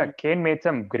 talking Yeah, about Kane made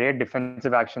some great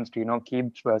defensive actions to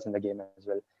keep Spurs in the game as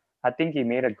well. I think he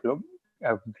made a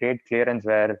great clearance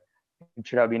where it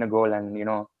should have been a goal, and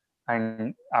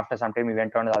and after some time he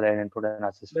went on the other end and put an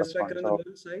assist for best Son. striker in the So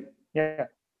world side yeah,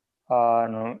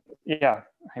 no, yeah.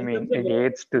 I in mean, terms of it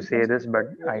hates to in say terms this, but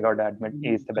I got to admit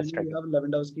he's the I best know you striker. have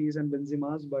Lewandowski's and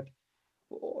Benzema's, but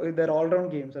they're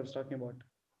all-round games I was talking about.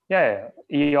 Yeah,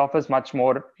 he offers much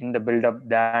more in the build-up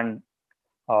than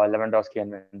Lewandowski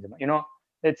and Benzema.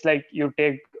 It's like you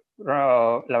take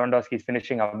Lewandowski's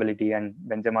finishing ability and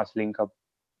Benzema's link up,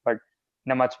 but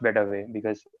in a much better way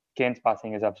because Kane's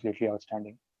passing is absolutely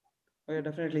outstanding. Oh, yeah,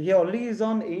 definitely. He already is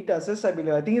on 8 assists, I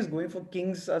believe. I think he's going for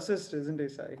King's assist, isn't he,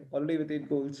 Sai? Already with 8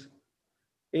 goals.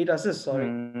 8 assists, sorry.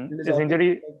 And he's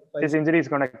already His five. injury is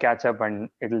going to catch up and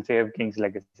it'll save King's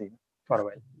legacy for a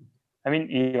while. I mean,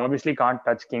 he obviously can't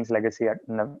touch King's legacy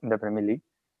in the Premier League,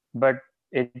 but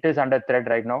it is under threat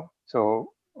right now. So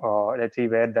let's see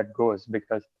where that goes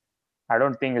because I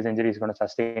don't think his injury is going to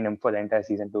sustain him for the entire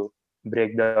season to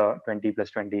break the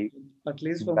 20+20 At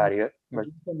least for barrier. But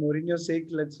Mourinho's sake,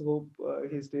 let's hope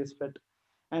he stays fit.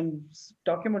 And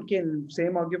talking about Kane,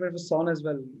 same argument for Son as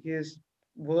well. He is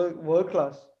world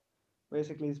class.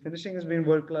 Basically, his finishing has been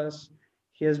world class.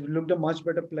 He has looked a much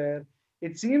better player.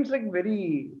 It seems like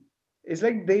very. It's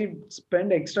like they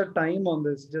spend extra time on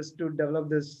this just to develop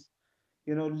this,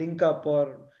 link up.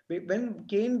 Or when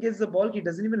Kane gets the ball, he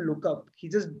doesn't even look up. He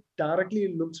just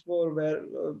directly looks for where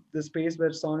the space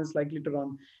where Son is likely to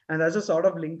run, and that's a sort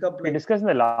of link up. we Like, discussed in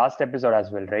the last episode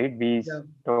as well, right? We yeah,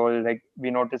 told like we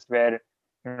noticed where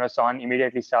Son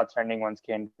immediately starts running once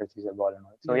Kane receives the ball and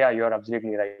all. So Yeah. yeah, you're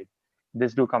absolutely right.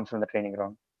 This do comes from the training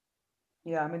ground.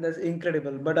 Yeah, I mean that's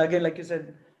incredible. But again, like you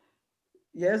said,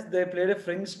 yes, they played a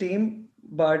French team,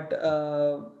 but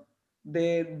they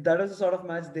that was the sort of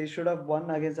match they should have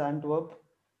won against Antwerp.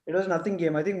 It was nothing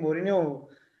game. I think Mourinho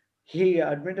he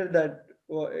admitted that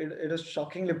it was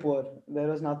shockingly poor. There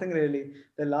was nothing really.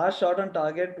 The last shot on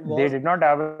target They was did not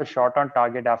have a shot on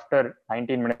target after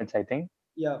 19 minutes, I think,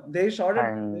 yeah. They shot it.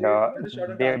 and They had a shot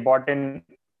on they target. bought in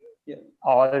Yeah,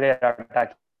 all their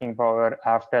attacking power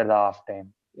after the half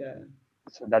time. yeah.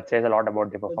 So that says a lot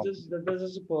about their That performance. is that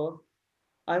was superb.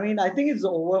 I mean, I think it's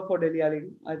over for Deli Ali.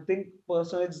 I think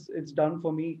personally, it's done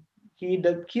for me. He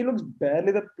looks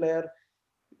barely the player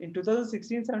in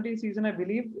 2016-17 season. I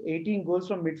believe 18 goals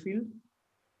from midfield.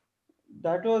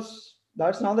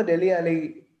 That's now the Delhi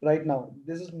Alley right now.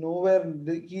 This is nowhere.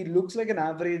 He looks like an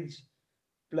average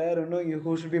player,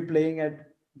 who should be playing at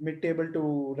mid-table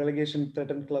to relegation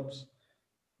threatened clubs.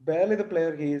 Barely the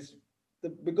player he is.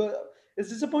 Because it's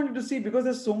disappointing to see because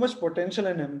there's so much potential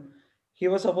in him. He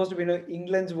was supposed to be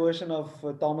England's version of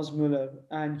Thomas Muller,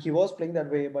 and he was playing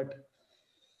that way, but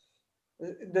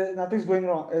nothing's going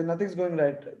wrong. Nothing's going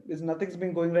right. Nothing's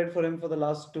been going right for him for the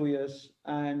last 2 years,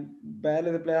 and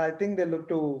barely the player. I think they look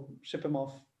to ship him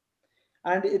off,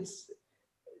 and it's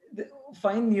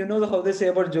fine. How they say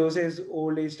about Jose's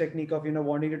old age technique of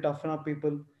wanting to toughen up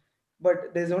people,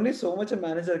 but there's only so much a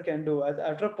manager can do.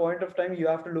 After a point of time, you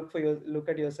have to look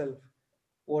at yourself.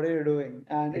 What are you doing?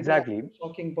 And it was a Exactly.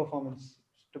 shocking performance,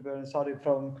 to be honest. Sorry,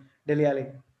 from Dele Alli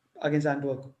against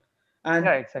Antwerp, and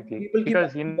Yeah, exactly. people keep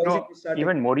Because asking why is it static.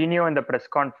 Even Mourinho in the press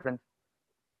conference,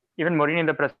 he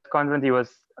was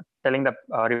telling the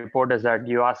reporters that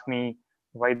you ask me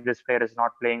why this player is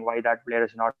not playing, why that player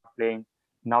is not playing.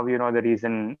 Now you know the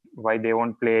reason why they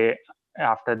won't play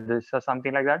after this or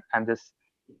something like that. I'm just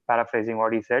paraphrasing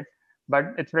what he said, but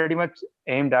it's pretty much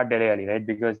aimed at Dele Alli, right?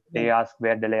 Because Yeah. they ask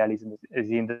where Dele Alli is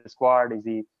he in the squad? Is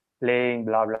he playing?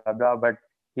 Blah blah blah. But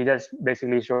he just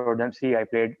basically showed them, see, I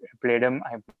played him.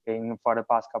 I'm playing him for the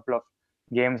past couple of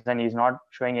games, and he's not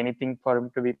showing anything for him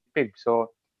to be picked.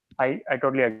 So I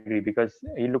totally agree because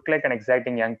he looked like an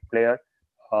exciting young player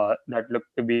that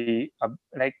looked to be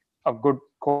like a good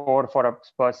core for a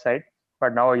Spurs side,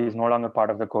 but now he's no longer part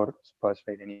of the core Spurs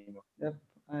side anymore. Yep,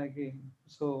 I agree.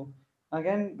 So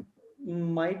again,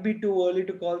 might be too early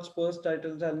to call Spurs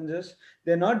title challenges.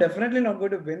 They're not definitely not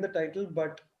going to win the title,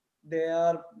 but they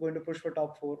are going to push for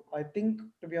top four. I think,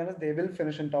 to be honest, they will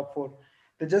finish in top four.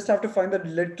 They just have to find that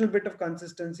little bit of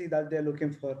consistency that they're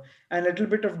looking for, and a little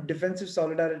bit of defensive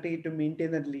solidarity to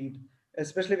maintain that lead,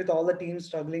 especially with all the teams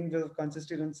struggling with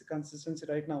consistency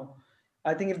right now.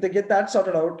 I think if they get that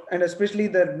sorted out, and especially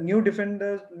the new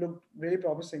defenders look really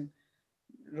promising.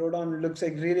 Rodon looks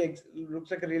like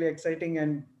a really exciting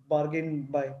and bargain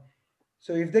buy.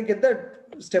 So if they get that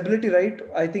stability right,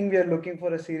 I think we are looking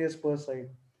for a serious Spurs side.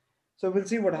 So we'll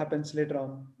see what happens later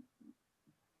on.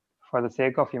 For the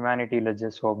sake of humanity, let's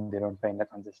just hope they don't find the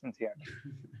consistency again.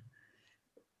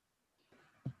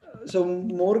 So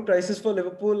more crisis for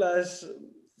Liverpool as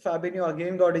Fabinho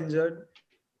again got injured.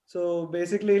 So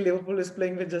basically, Liverpool is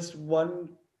playing with just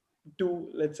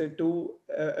let's say two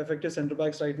effective centre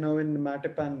backs right now in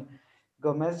Matip and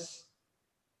Gomez.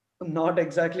 Not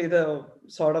exactly the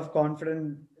sort of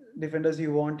confident defenders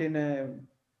you want in a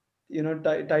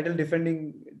title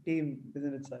defending team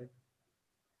within its side.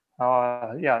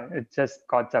 Yeah, it just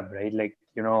caught up, right? Like,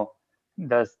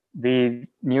 the we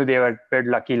knew they were a bit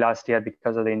lucky last year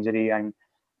because of the injury, and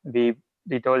we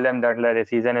we told them that like, the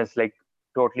season is like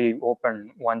totally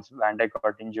open once Van Dijk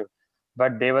got injured.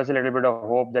 But there was a little bit of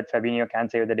hope that Fabinho can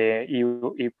save the day.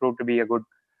 He proved to be a good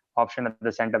option at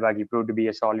the centre back. He proved to be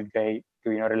a solid guy to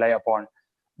rely upon.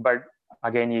 But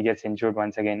again, he gets injured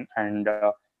once again, and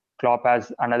Klopp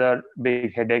has another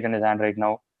big headache in his hand right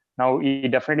now. Now he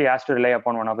definitely has to rely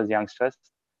upon one of his youngsters,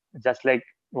 just like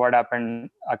what happened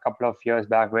a couple of years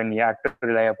back when he had to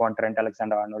rely upon Trent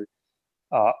Alexander-Arnold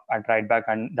at right back,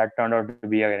 and that turned out to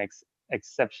be an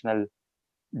exceptional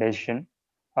decision.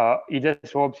 He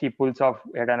just hopes he pulls off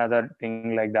yet another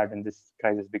thing like that in this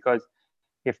crisis, because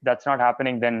if that's not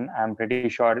happening, then I'm pretty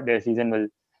sure their season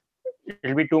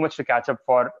it'll be too much to catch up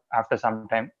for after some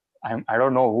time. I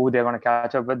don't know who they're going to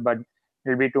catch up with, but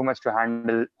it'll be too much to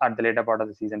handle at the later part of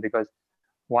the season, because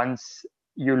once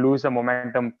you lose the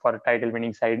momentum for a title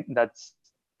winning side, that's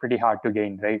pretty hard to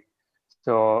gain, right?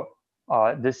 So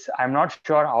this I'm not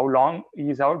sure how long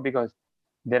he's out, because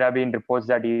there have been reports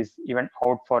that he's even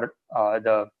out for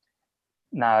the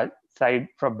side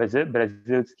from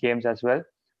Brazil's games as well.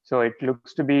 So it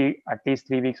looks to be at least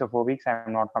 3 weeks or 4 weeks.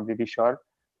 I'm not completely sure,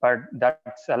 but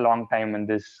that's a long time in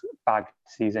this packed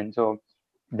season. So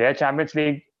their Champions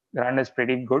League run is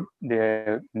pretty good.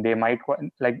 They might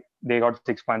like they got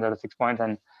 6 points out of 6 points,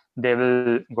 and they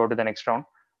will go to the next round.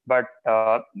 But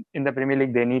in the Premier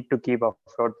League, they need to keep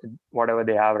afloat with whatever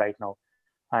they have right now.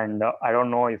 And I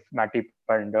don't know if Matip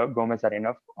and Gomez are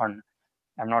enough. On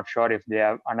I'm not sure if they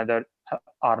have another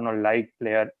Arnold-like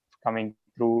player coming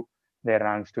through their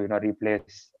ranks to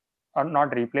replace or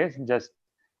not replace, just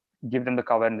give them the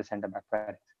cover in the centre back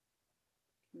pair.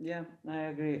 Yeah, I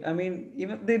agree. I mean,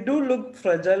 even they do look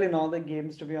fragile in all the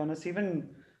games, to be honest. Even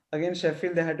against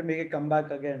Sheffield, they had to make a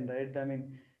comeback again, right? I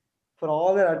mean, for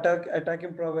all their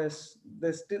attacking prowess,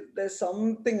 there's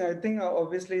something. I think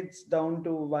obviously it's down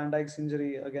to Van Dijk's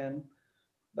injury again,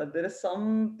 but there is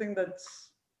something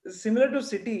that's similar to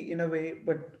City in a way,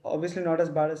 but obviously not as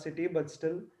bad as City, but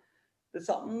still there's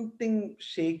something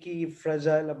shaky,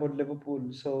 fragile about Liverpool.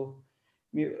 So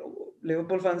we,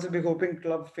 Liverpool fans will be hoping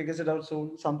club figures it out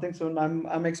soon, something soon.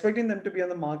 I'm expecting them to be on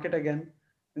the market again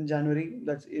in January.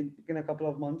 That's in a couple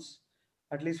of months,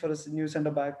 at least for a new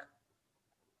centre back.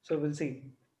 So we'll see.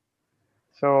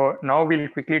 So now we'll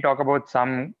quickly talk about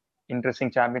some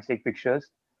interesting Champions League fixtures.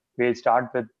 We'll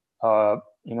start with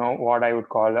what I would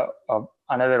call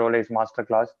another Ole's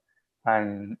masterclass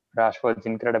and Rashford's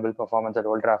incredible performance at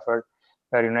Old Trafford,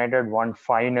 where United won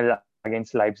 5-0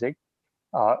 against Leipzig.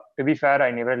 To be fair,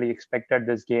 I never really expected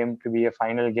this game to be a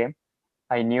final game.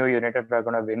 I knew United were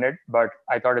going to win it, but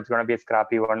I thought it's going to be a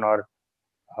scrappy one or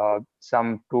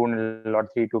some 2-0 or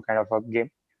 3-2 kind of a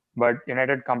game. But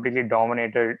United completely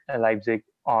dominated Leipzig,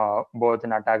 both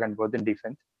in attack and both in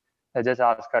defense. I just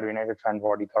asked our United fan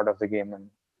what he thought of the game and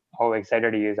how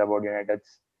excited he is about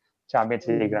United's Champions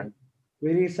League run.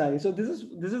 Very sorry. So this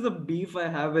is a beef I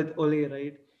have with Ole,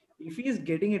 right? If he is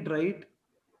getting it right,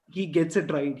 he gets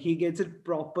it right. He gets it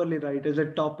properly right at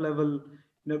a top level,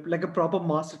 like a proper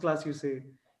masterclass. You say.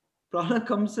 Problem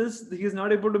comes is he's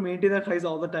not able to maintain that highs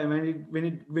all the time, and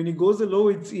when he goes low,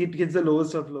 it hits the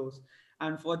lowest of lows.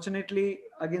 Unfortunately,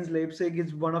 against Leipzig,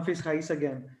 it's one of his highs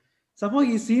again. Somehow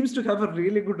he seems to have a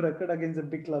really good record against the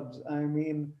big clubs. I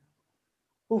mean,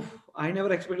 oof, I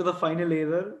never expected the final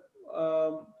either.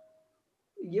 Um,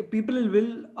 yeah, people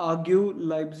will argue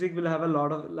Leipzig will have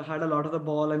had a lot of the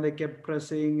ball and they kept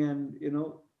pressing and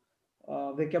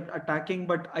they kept attacking.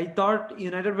 But I thought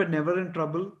United were never in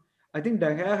trouble. I think De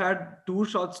Gea had two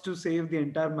shots to save the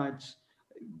entire match.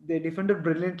 They defended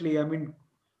brilliantly. I mean,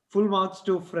 full marks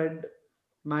to Fred,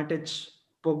 Matic,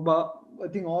 Pogba. I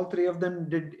think all three of them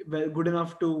did well, good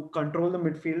enough to control the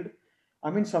midfield.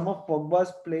 I mean, some of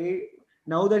Pogba's play,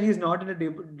 now that he's not in a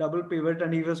double pivot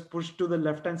and he was pushed to the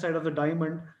left hand side of the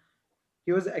diamond,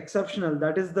 he was exceptional.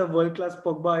 That is the world class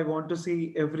Pogba I want to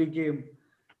see every game.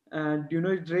 And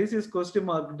it raises his question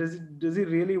mark. Does he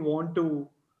really want to,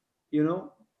 you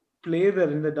know, play there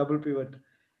in the double pivot?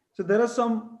 So there are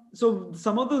some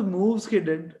of the moves he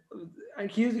did, and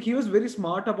he was very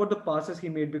smart about the passes he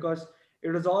made because it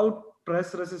was all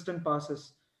press resistant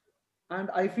passes. And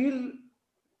I feel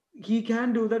he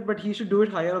can do that, but he should do it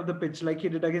higher up the pitch, like he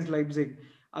did against Leipzig.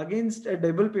 Against a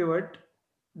double pivot,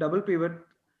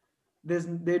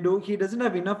 he doesn't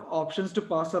have enough options to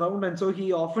pass around, and so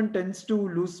he often tends to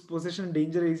lose possession in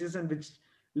danger areas, and which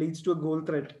leads to a goal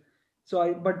threat.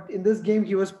 But in this game,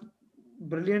 he was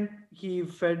brilliant. He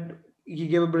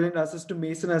gave a brilliant assist to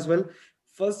Mason as well.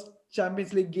 First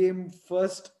Champions League game,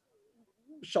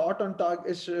 shot on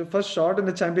target, first shot in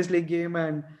the Champions League game,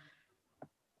 and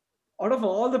out of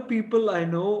all the people I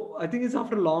know, I think it's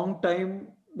after a long time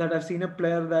that I've seen a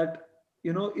player that,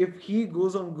 if he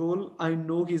goes on goal, I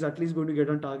know he's at least going to get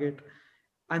on target.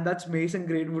 And that's Mason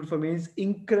Greenwood for me. It's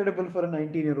incredible for a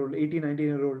 19-year-old, 18,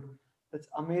 19-year-old. That's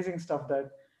amazing stuff that.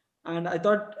 And I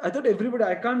thought everybody,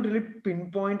 I can't really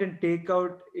pinpoint and take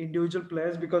out individual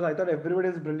players because I thought everybody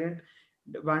is brilliant.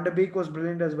 Van der Beek was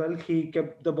brilliant as well. He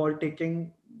kept the ball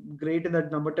taking great in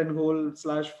that number 10 hole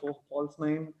slash false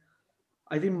nine.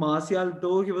 I think Martial,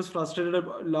 though he was frustrated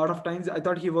a lot of times, I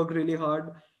thought he worked really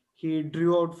hard. He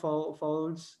drew out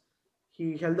fouls.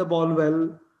 He held the ball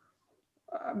well.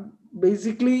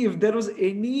 Basically,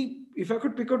 if I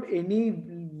could pick out any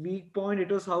weak point,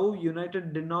 it was how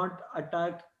United did not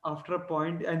attack after a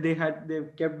point, and they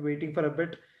kept waiting for a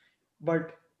bit.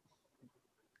 But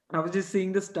I was just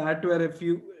seeing the stat where at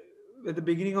the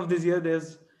beginning of this year,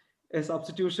 there's a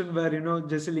substitution where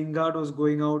Jesse Lingard was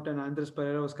going out and Andres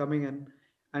Pereira was coming in,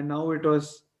 and now it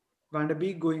was Van der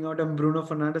Beek going out and Bruno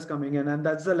Fernandes coming in, and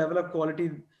that's the level of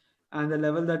quality and the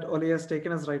level that Ole has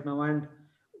taken us right now. And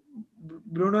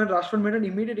Bruno and Rashford made an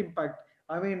immediate impact.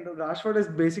 I mean, Rashford is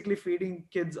basically feeding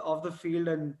kids off the field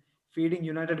and feeding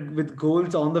United with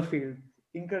goals on the field.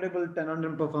 incredible 10 on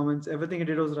 10 performance. Everything he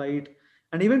did was right.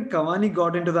 And even Cavani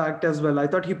got into the act as well. I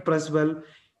thought he pressed well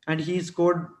and he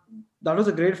scored. That was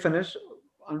a great finish.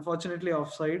 Unfortunately,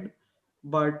 offside.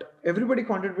 But everybody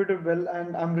contributed well,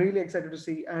 and I'm really excited to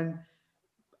see. And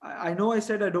I know I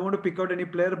said I don't want to pick out any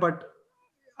player, but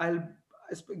I'll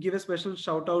give a special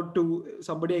shout out to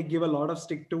somebody I give a lot of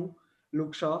stick to,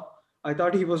 Luke Shaw. I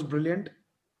thought he was brilliant.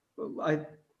 I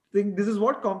think this is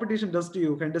what competition does to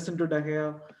you. Henderson to De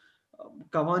Gea,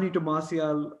 Cavani to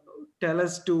Martial,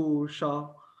 Telles to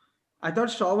Shaw. I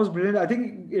thought Shaw was brilliant. I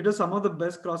think it was some of the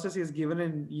best crosses he's given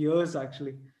in years,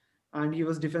 actually. And he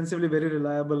was defensively very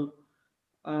reliable.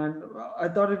 And I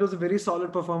thought it was a very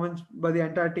solid performance by the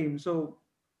entire team. So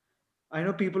I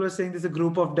know people are saying this is a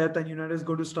group of death and United is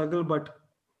going to struggle, but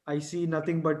I see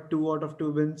nothing but 2 out of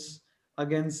 2 wins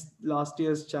against last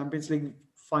year's Champions League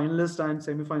finalist and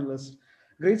semi-finalist.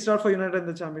 Great start for United in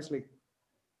the Champions League.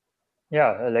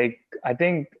 Yeah, like I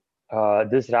think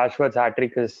this Rashford's hat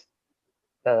trick is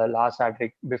the last hat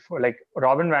trick before, like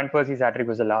Robin van Persie's hat trick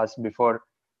was the last before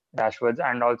Rashford's,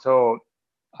 and also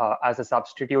as a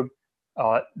substitute,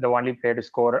 the only player to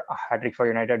score a hat trick for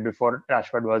United before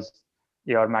Rashford was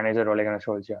your manager Ole Gunnar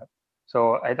Solskjaer.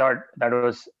 So I thought that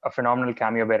was a phenomenal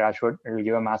cameo by Rashford. It will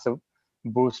give a massive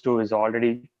boost to his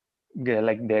already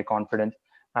like their confidence,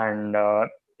 and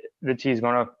which he's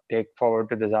going to take forward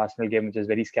to this Arsenal game, which is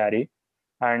very scary.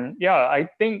 And yeah, I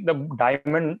think the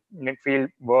diamond midfield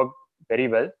worked very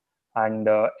well, and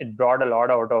it brought a lot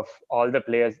out of all the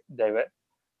players they were.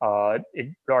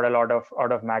 It brought a lot of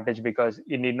out of Matic because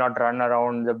he need not run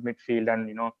around the midfield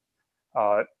and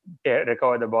uh,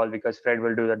 recover the ball because Fred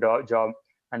will do the job,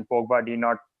 and Pogba did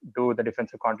not do the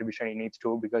defensive contribution he needs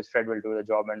to because Fred will do the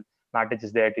job, and Matic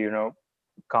is there to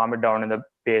calm it down in the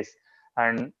pace,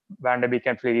 and Van der Beek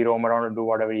can freely roam around and do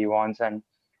whatever he wants, and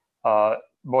uh,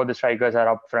 both the strikers are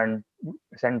up front,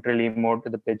 centrally more to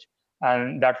the pitch,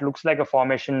 and that looks like a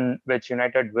formation which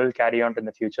United will carry on in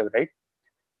the future, right?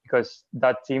 Because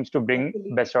that seems to bring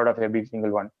Hopefully, best out of every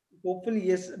single one. hopefully,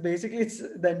 yes. Basically, it's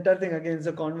the entire thing again. It's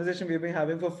a conversation we've been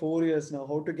having for 4 years now.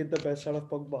 How to get the best out of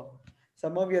Pogba.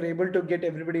 Somehow we are able to get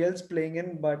everybody else playing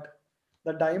in, but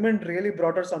the diamond really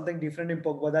brought out something different in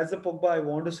Pogba. That's the Pogba I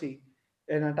want to see.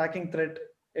 An attacking threat,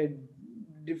 a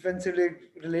defensively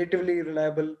relatively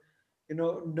reliable.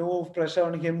 No pressure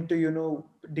on him to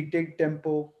dictate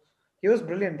tempo. He was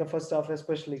brilliant the first half,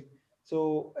 especially.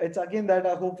 So it's again that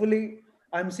hopefully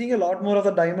I'm seeing a lot more of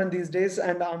the diamond these days,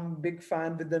 and I'm big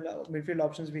fan with the midfield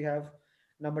options we have.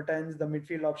 Number 10s, the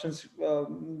midfield options,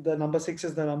 the number 6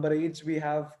 is the number 8s we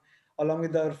have, along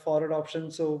with our forward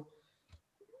options. So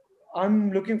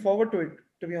I'm looking forward to it,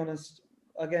 to be honest.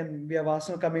 Again, we have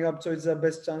Arsenal coming up, so it's the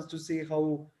best chance to see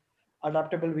how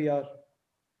adaptable we are.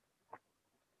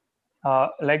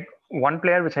 Like one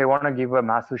player which I want to give a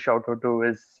massive shout out to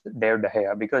is David De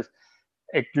Gea because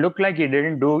it looked like he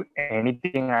didn't do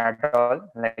anything at all.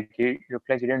 Like he looked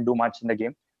like he didn't do much in the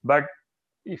game. But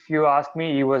if you ask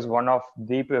me, he was one of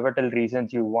the pivotal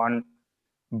reasons you won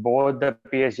both the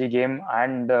PSG game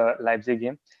and the Leipzig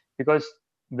game because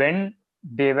when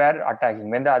they were attacking,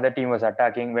 when the other team was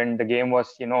attacking, when the game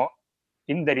was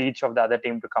in the reach of the other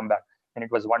team to come back, and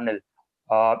it was 1-0.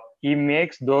 He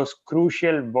makes those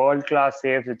crucial world-class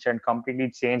saves which can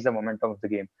completely change the momentum of the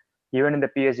game. Even in the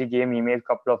PSG game, he made a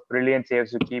couple of brilliant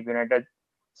saves to keep United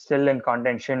still in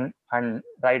contention, and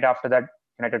right after that,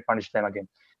 United punished them again.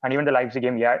 And even the Leipzig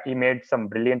game, yeah, he made some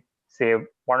brilliant save,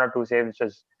 one or two saves, which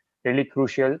was really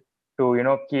crucial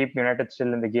to keep United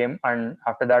still in the game. And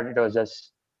after that, it was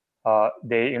just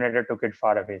they United took it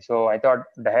far away. So I thought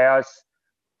De Gea's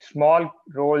small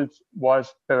roles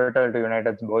was pivotal to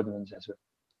United's both wins as well.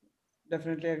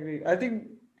 Definitely agree. I think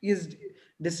his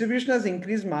distribution has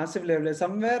increased massively.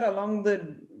 Somewhere along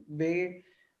the way,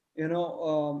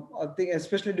 I think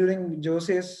especially during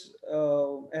Jose's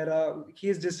era,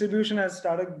 his distribution has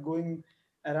started going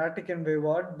erratic and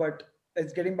wayward, but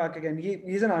it's getting back again.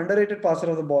 He's an underrated passer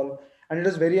of the ball, and it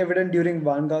was very evident during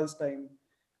Van Gaal's time.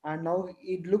 And now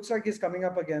it looks like he's coming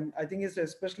up again. I think he's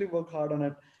especially worked hard on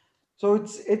it. So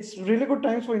it's really good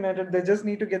times for United. They just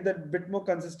need to get that bit more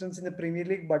consistency in the Premier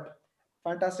League, but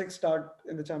fantastic start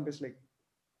in the Champions League.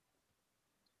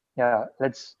 Yeah,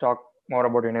 let's talk more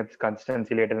about United's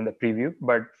consistency later in the preview.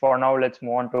 But for now, let's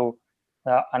move on to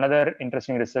another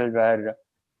interesting result where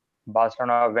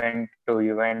Barcelona went to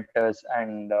Juventus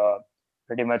and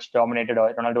pretty much dominated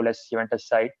Ronaldo-less Juventus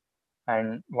side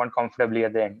and won comfortably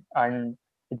at the end. And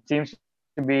it seems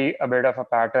to be a bit of a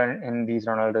pattern in these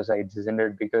Ronaldo sides, isn't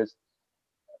it? Because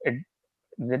it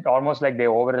it almost like they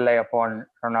over rely upon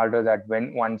Ronaldo that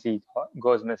when once he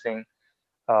goes missing,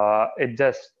 it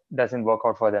just doesn't work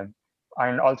out for them.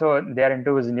 and also they are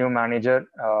into his new management,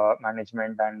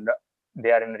 and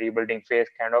they are in rebuilding phase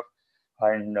kind of.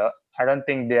 And I don't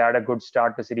think they had a good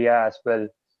start to Serie A as well.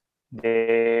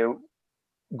 They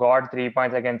got 3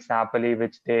 points against Napoli,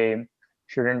 which they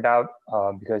shouldn't have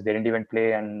because they didn't even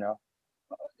play, and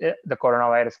the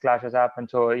coronavirus clashes happened.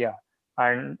 So yeah,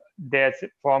 and their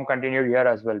form continued here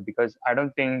as well because I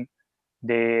don't think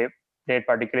they played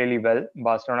particularly well.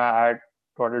 Barcelona had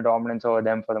total dominance over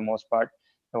them for the most part.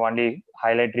 The only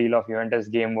highlight reel of Juventus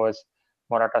game was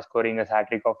Morata scoring a hat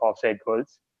trick of offside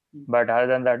goals. But other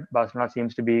than that, Barcelona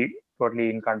seems to be totally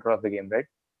in control of the game, right?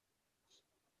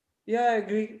 Yeah, I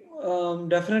agree.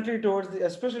 Definitely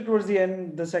especially towards the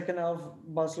end, the second half,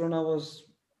 Barcelona was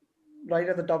right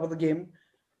at the top of the game,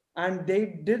 and they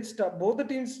did start. Both the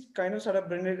teams kind of started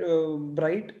brilliant,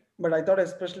 bright, but I thought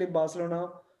especially Barcelona.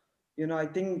 I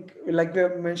think like we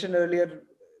have mentioned earlier,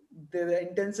 the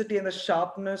intensity and the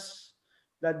sharpness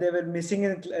that they were missing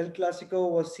in El Clasico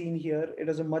was seen here. It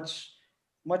was a much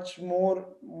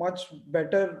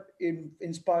better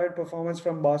inspired performance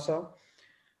from Barca.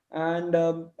 And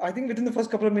I think within the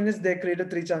first couple of minutes, they created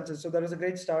three chances. So that was a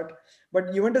great start.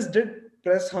 But Juventus did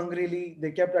press hungrily.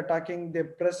 They kept attacking, they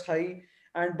pressed high.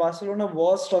 And Barcelona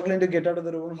was struggling to get out of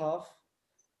their own half.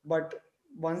 But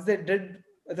once they did,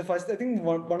 I think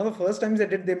one of the first times they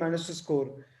did, they managed to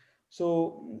score.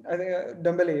 So I think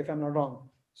Dembele, if I'm not wrong.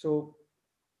 So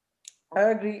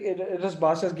I agree. It was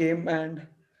Barca's game, and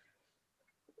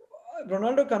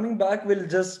Ronaldo coming back will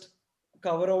just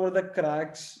cover over the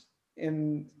cracks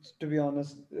in, to be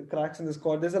honest, the cracks in the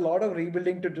squad. There's a lot of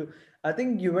rebuilding to do. I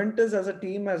think Juventus as a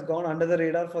team has gone under the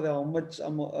radar for the how much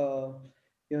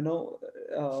you know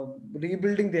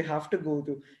rebuilding they have to go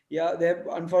to. Yeah, they're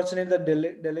unfortunate that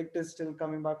Delict is still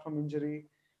coming back from injury.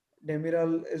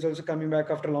 Demiral is also coming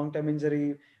back after a long time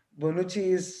injury.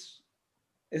 Bonucci is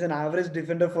an average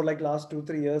defender for like last 2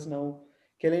 3 years now.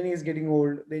 Kellini is getting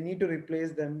old. They need to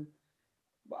replace them.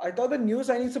 I thought the new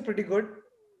signings are pretty good.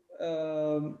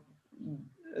 Um,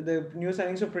 the new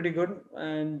signings are pretty good,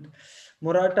 and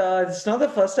Morata. It's not the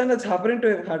first time that's happening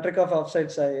to him. Hat trick of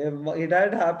offsides. It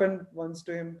had happened once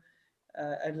to him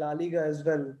at La Liga as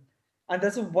well, and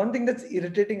that's one thing that's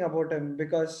irritating about him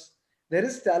because there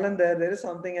is talent there. There is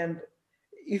something, and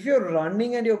if you're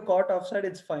running and you're caught offside,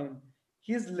 it's fine.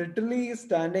 He's literally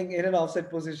standing in an offside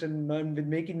position and with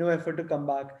making no effort to come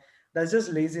back. That's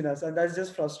just laziness, and that's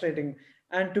just frustrating.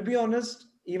 And to be honest,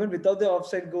 even without the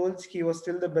offside goals, he was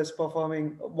still the best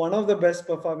performing, one of the best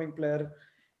performing player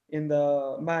in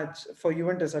the match for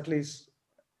Juventus at least.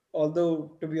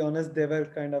 Although to be honest, they were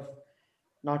kind of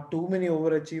not too many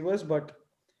overachievers, but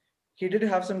he did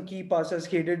have some key passes.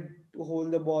 He did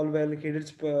hold the ball well. He did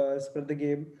spread the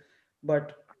game,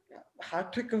 but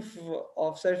hat trick of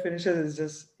offside finishes is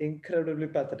just incredibly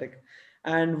pathetic.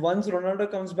 And once Ronaldo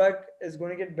comes back, it's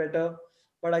going to get better.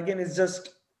 But again, it's just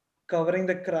covering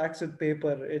the cracks with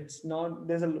paper. It's not.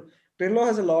 Pirlo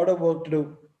has a lot of work to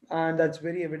do, and that's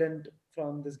very evident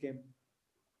from this game.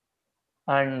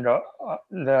 And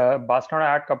the Barcelona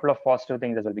had a couple of positive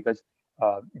things as well because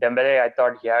Dembele, I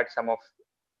thought he had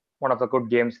one of the good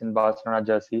games in Barcelona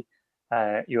jersey.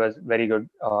 He was very good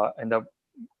in the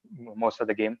most of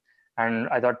the game, and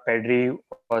I thought Pedri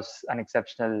was an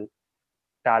exceptional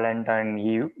talent, and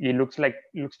he looks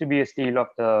to be a steal of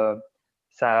the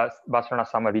Barcelona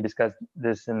summer. We discussed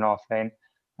this in offline,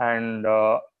 and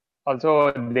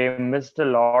also they missed a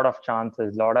lot of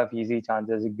chances, a lot of easy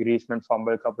chances. Griezmann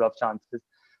fumbled a couple of chances,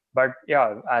 but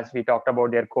yeah, as we talked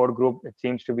about their core group,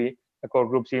 the core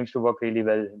group seems to work really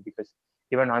well because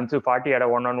even Ansu Fati had a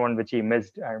one-on-one which he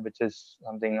missed, and which is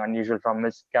something unusual from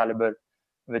his caliber,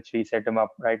 which he set him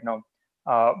up right now.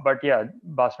 But yeah,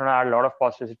 Barcelona had a lot of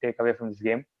positives to take away from this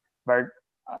game. But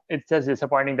it's just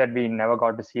disappointing that we never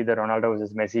got to see the Ronaldo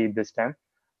versus Messi this time.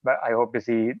 But I hope to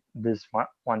see this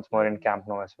once more in Camp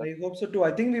Nou as well. I hope so too.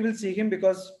 I think we will see him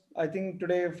because I think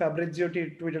today Fabrizio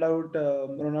tweeted out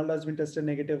Ronaldo has been tested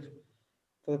negative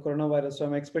for the coronavirus. So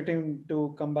I'm expecting him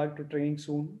to come back to training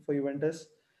soon for Juventus.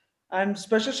 And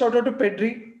special shout out to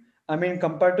Pedri. I mean,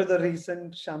 compared to the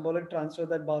recent shambolic transfer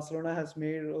that Barcelona has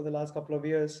made over the last couple of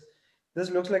years, this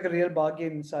looks like a real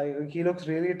bargain. He looks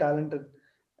really talented.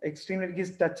 Extremely,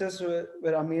 his touches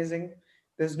were amazing.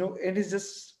 It is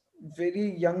just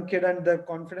very young kid, and the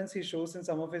confidence he shows in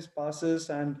some of his passes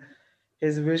and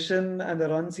his vision and the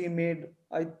runs he made.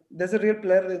 There's a real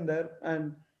player in there,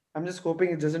 and I'm just hoping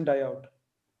it doesn't die out.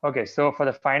 Okay, so for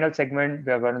the final segment,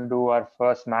 we are going to do our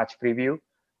first match preview,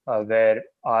 where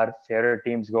our favorite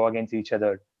teams go against each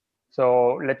other.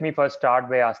 So let me first start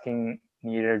by asking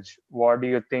Neeraj, what do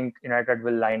you think United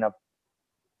will line up?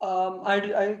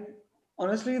 I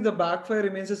Honestly, the backfire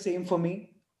remains the same for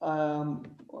me. Um,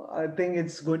 I think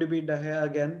it's going to be De Gea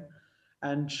again,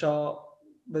 and Shaw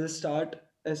will start,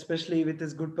 especially with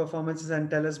his good performances and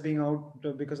Tellus being out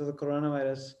because of the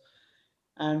coronavirus,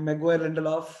 and Maguire,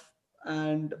 Lindelof,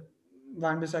 and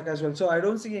Van Bissaka as well. So I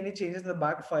don't see any changes in the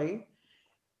back five.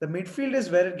 The midfield is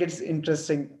where it gets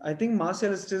interesting. I think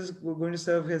Martial is still going to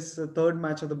serve his third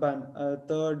match of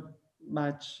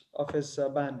his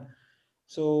ban.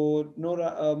 So no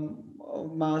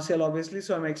Martial obviously.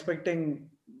 So I'm expecting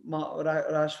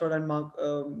Rashford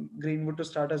and Greenwood to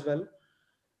start as well.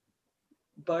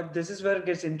 But this is where it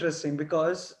gets interesting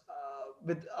because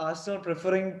with Arsenal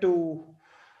preferring to,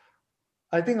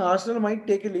 I think Arsenal might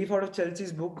take a leaf out of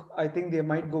Chelsea's book. I think they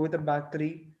might go with a back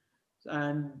three,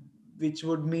 and which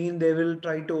would mean they will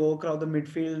try to overcrowd the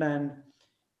midfield. And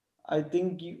I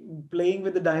think playing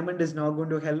with the diamond is not going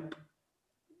to help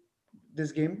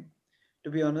this game, to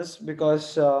be honest,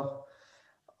 because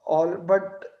all.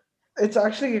 But it's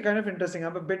actually kind of interesting.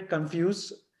 I'm a bit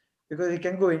confused because it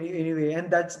can go anyway, and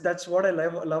that's what I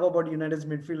love about United's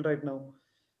midfield right now.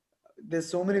 There's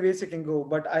so many ways it can go,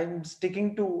 but I'm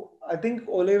sticking to. I think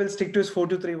Ole will stick to his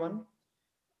 4-2-3-1.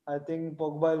 I think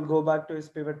Pogba will go back to his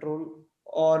pivot role,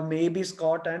 or maybe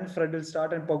Scott and Fred will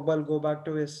start, and Pogba will go back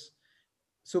to his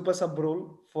super sub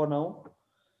role for now.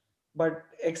 But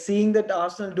seeing that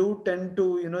Arsenal do tend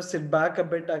to sit back a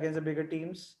bit against the bigger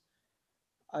teams,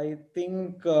 I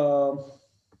think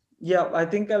yeah, I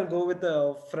think I'll go with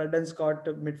Fred and Scott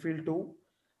midfield too,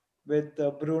 with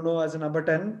Bruno as a number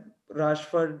 10,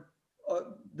 Rashford.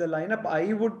 The lineup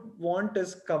I would want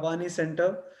is Cavani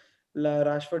center,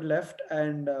 Rashford left,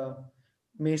 and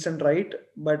Mason right.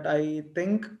 But I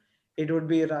think it would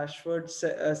be Rashford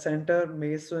center,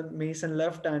 Mason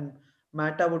left, and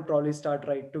Mata would probably start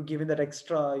right to give him that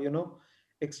extra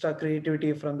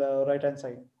creativity from the right hand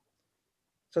side.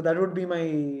 So that would be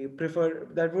my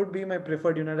preferred. That would be my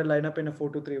preferred United lineup in a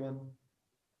 4-2-3-1.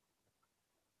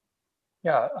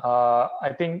 Yeah,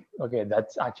 I think okay,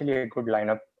 that's actually a good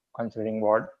lineup considering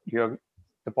what you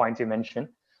the points you mentioned.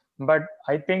 But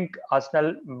I think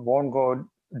Arsenal won't go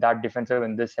that defensive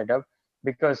in this setup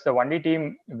because the only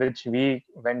team which we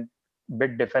went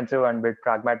bit defensive and bit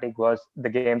pragmatic was the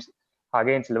games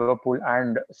against Liverpool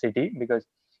and City because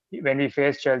when we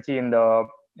faced Chelsea in the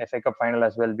FA Cup final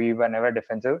as well, we were never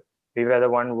defensive. We were the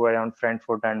one who were on front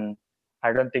foot, and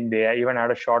I don't think they even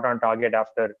had a shot on target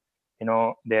after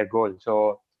their goal.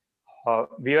 So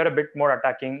we were a bit more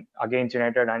attacking against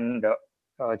United and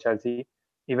Chelsea.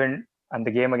 Even and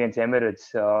the game against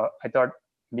Emirates, I thought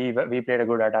we played a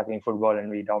good attacking football and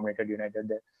we dominated United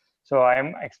there. So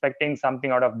I'm expecting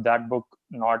something out of that book,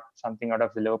 not something out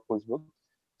of the Liverpool's book.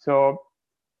 So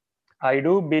I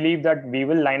do believe that we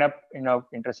will line up in an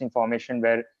interesting formation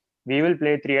where we will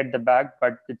play three at the back,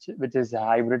 but which is a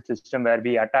hybrid system where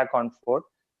we attack on four,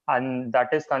 and that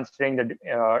is considering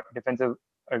the defensive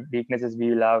weaknesses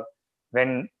we will have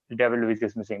when David Luiz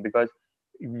is missing, because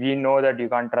we know that you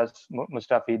can't trust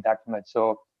Mustafi that much.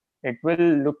 So it will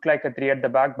look like a three at the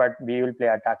back, but we will play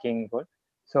attacking goal.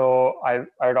 So I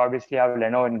would obviously have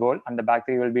Leno in goal, and the back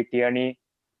three will be Tierney,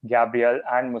 Gabriel,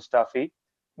 and Mustafi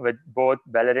with both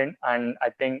Bellerin, and I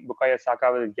think Bukayo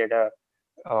Saka will get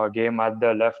a game at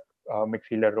the left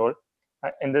midfielder role.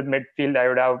 In the midfield, I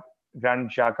would have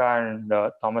Granit Xhaka and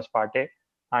Thomas Partey,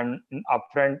 and up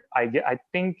front, I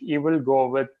think he will go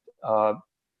with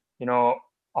you know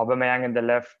Aubameyang in the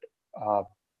left, uh,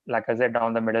 like I said,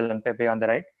 down the middle, and Pepe on the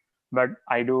right. But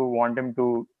I do want him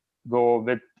to go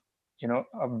with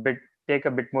take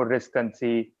a bit more risk and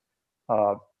see.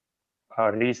 Uh,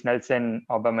 Reece Nelson,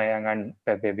 Aubameyang, and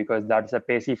Pepe, because that's a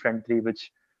pacey front three which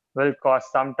will cause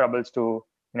some troubles to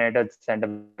United's centre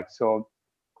back. So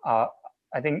uh,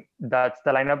 I think that's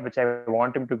the lineup which I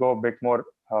want him to go a bit more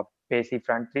pacey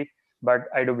front three. But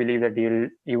I do believe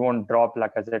that he won't drop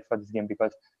Lacazette for this game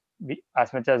because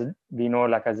as much as we know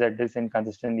Lacazette is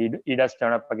inconsistent, he does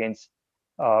turn up against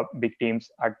big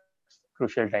teams at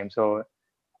crucial times. So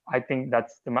I think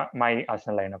that's my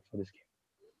Arsenal lineup for this game.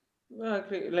 Well,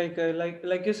 okay,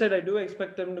 like you said, I do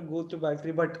expect them to go to back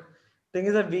three, but thing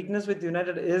is that weakness with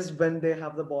United is when they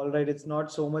have the ball, right? It's not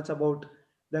so much about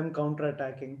them counter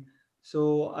attacking.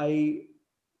 So I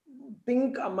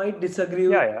think I might disagree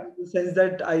Yeah, with yeah. in the sense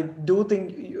that I do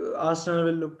think Arsenal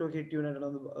will look to hit United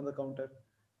on the counter.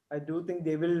 I do think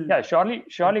they will. Yeah,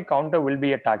 surely counter will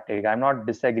be a tactic. I'm not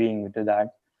disagreeing with that,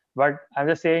 but I'm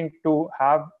just saying to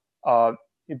have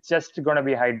it's just going to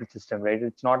be a hybrid system, right?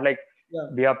 It's not like Yeah.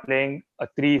 we are playing a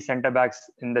three center backs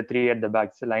in the three at the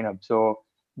backs lineup. So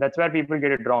that's where people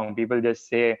get it wrong. People just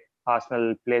say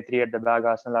Arsenal play three at the back,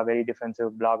 Arsenal are very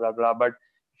defensive, blah blah blah. But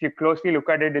if if you closely look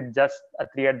at it, it's just a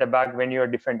three at the back when you're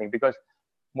defending, because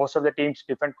most of the teams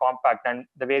defend compact, and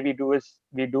the way we do is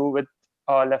we do with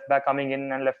left back coming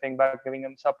in and left wing back giving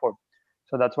them support.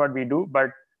 So that's what we do. But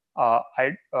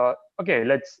okay,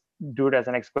 let's do it as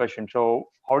the next question. So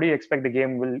how do you expect the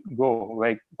game will go?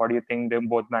 Like, what do you think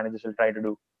both managers will try to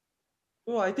do?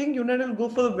 Oh, I think United will go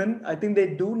for the win. I think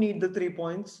they do need the 3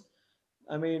 points.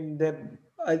 I mean,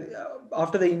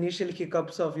 after the initial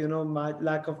hiccups of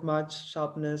lack of match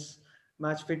sharpness,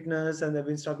 match fitness, and they've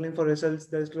been struggling for results.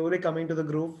 They're slowly coming to the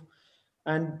groove,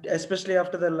 and especially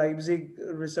after the Leipzig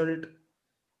result,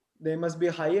 they must be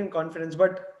high in confidence.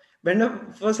 But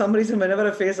for some reason, whenever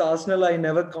I face Arsenal, I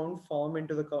never count form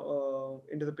into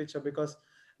the picture, because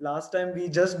last time we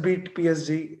just beat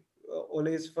PSG,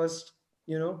 Ole's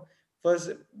you know,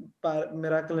 first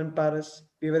miracle in Paris.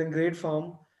 We were in great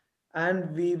form,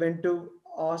 and we went to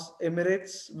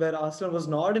Emirates where Arsenal was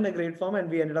not in a great form, and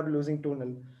we ended up losing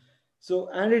 2-0. So,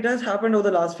 and it has happened over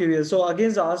the last few years. So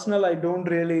against Arsenal, I don't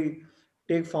really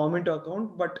take form into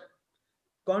account, but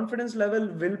confidence level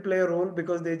will play a role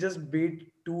because they just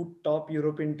beat two top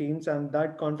European teams, and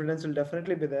that confidence will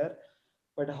definitely be there.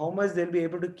 But how much they'll be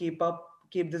able to keep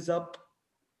this up,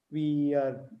 we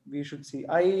should see.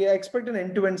 I expect an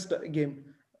end-to-end game.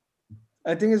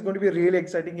 I think it's going to be a really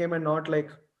exciting game, and not like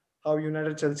how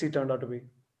United Chelsea turned out to be.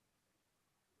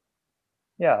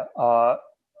 Yeah,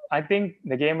 I think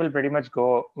the game will pretty much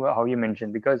go how you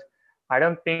mentioned, because I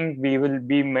don't think we will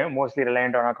be mostly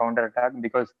reliant on our counter attack,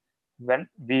 because when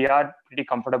we are pretty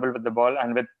comfortable with the ball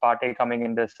and with Partey coming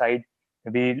in the side,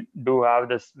 we do have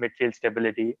this midfield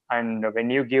stability. And when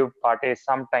you give Partey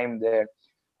some time there,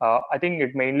 I think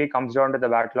it mainly comes down to the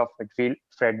battle of midfield,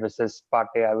 Fred versus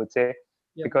Partey, I would say,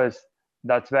 Yep. because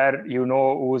that's where you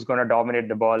know who's going to dominate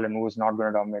the ball and who's not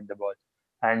going to dominate the ball.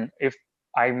 And if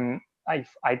I'm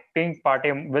I think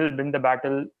Partey will win the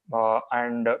battle,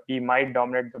 and he might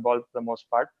dominate the ball for the most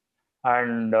part.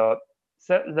 And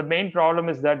so the main problem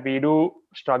is that we do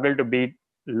struggle to beat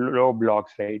low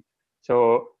blocks, right?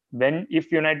 So when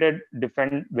if United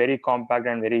defend very compact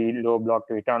and very low block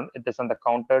to it is on the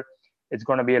counter, it's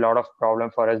going to be a lot of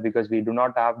problem for us, because we do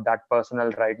not have that personnel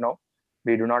right now.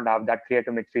 We do not have that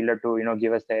creative midfielder to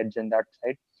give us the edge in that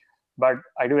side. But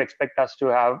I do expect us to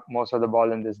have most of the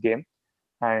ball in this game,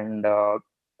 and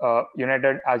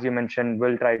United, as you mentioned,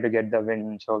 will try to get the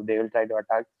win, so they will try to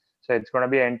attack. So it's going to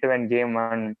be an end-to-end game,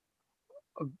 and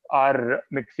our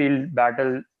midfield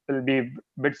battle will be a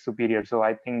bit superior. So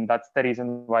I think that's the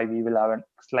reason why we will have a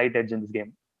slight edge in this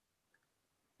game.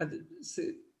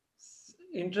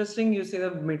 Interesting. You say the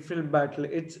midfield battle.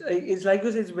 It's like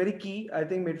this. It's very key. I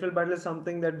think midfield battle is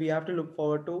something that we have to look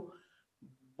forward to,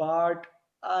 but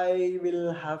I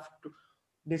will have to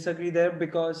disagree there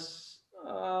because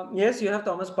yes, you have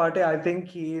Thomas Partey. I think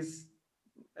he is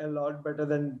a lot better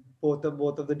than both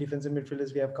of the defensive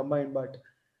midfielders we have combined. But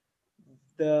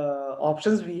the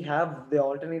options we have, the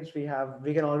alternates we have,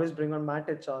 we can always bring on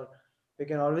Matic, or we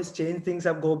can always change things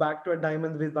up, go back to a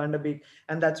diamond with Van der Beek.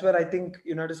 And that's where I think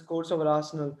United scores over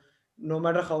Arsenal. No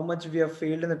matter how much we have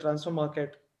failed in the transfer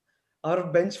market, our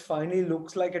bench finally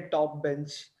looks like a top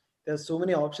bench. There's so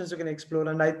many options you can explore.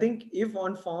 And I think if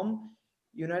on form,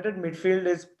 United midfield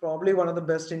is probably one of the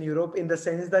best in Europe, in the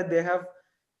sense that they have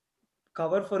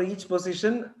cover for each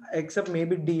position except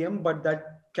maybe DM, but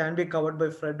that can be covered by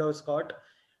Fred or Scott.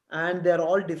 And they're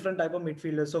all different type of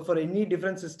midfielders. So for any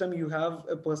different system, you have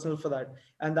a personal for that,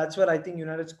 and that's where I think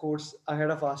United scores ahead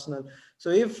of Arsenal. So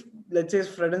if, let's say,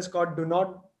 Fred and Scott do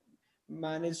not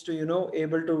manage to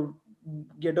able to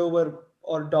get over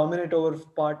or dominate over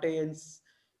Partey and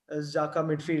Xhaka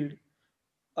midfield,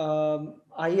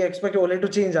 I expect Ole to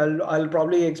change. I'll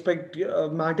probably expect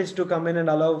Matic to come in and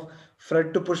allow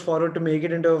Fred to push forward to make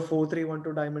it into a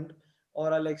 4-3-1-2 diamond,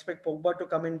 or I'll expect Pogba to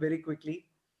come in very quickly.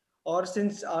 Or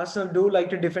since Arsenal do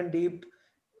like to defend deep,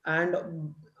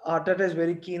 and Arteta is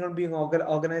very keen on being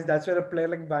organized, that's where a player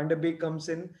like Van der Beek comes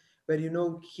in, where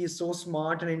he's so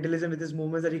smart and intelligent with his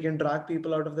movements that he can drag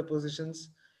people out of the positions.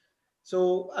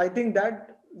 So I think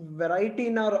that variety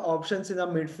in our options in our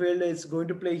midfield is going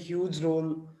to play a huge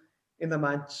role in the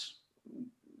match,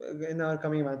 in our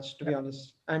coming match, to be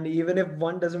honest. And even if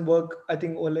one doesn't work, I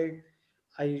think Ole,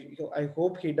 I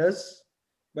hope he does.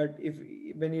 But if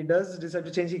when he does decide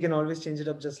to change, he can always change it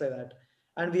up just like that.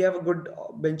 And we have a good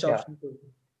bench Yeah. option too.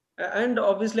 And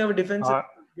obviously our defense is Uh,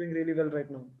 doing really well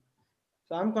right now.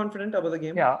 So I'm confident about the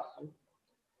game. yeah.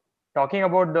 Talking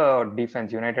about the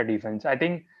defense, United defense, I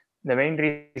think the main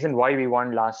reason why we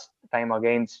won last time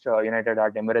against United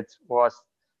at Emirates was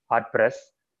our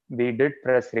press. We did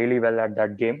press really well at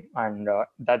that game, and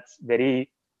that's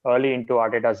very early into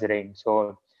Arteta's reign.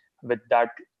 So with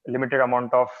that limited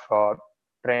amount of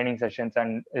training sessions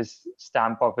and his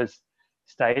stamp of his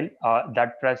style,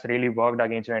 that press really worked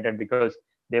against United because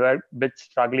they were a bit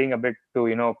struggling a bit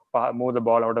to move the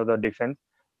ball out of the defense.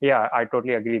 Yeah, I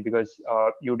totally agree because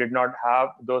you did not have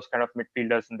those kind of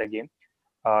midfielders in the game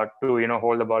to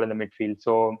hold the ball in the midfield.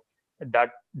 So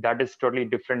that is totally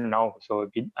different now. So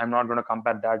I'm not going to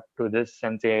compare that to this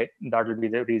and say that will be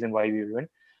the reason why we win.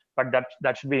 But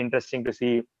that should be interesting to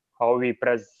see how we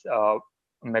press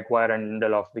Maguire and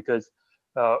Lindelof because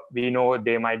we know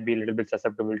they might be a little bit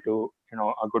susceptible to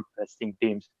a good pressing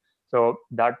teams. So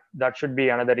that should be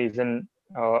another reason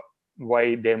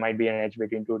why there might be an edge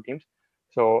between two teams.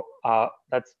 So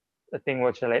that's the thing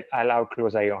which I'll have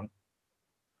close eye on.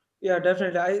 Yeah,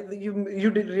 definitely.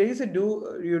 You did raise a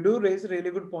do you do raise a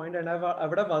really good point, and I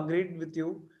would have agreed with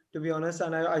you, to be honest.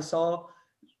 And I saw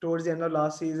towards the end of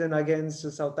last season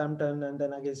against Southampton and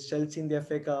then against Chelsea in the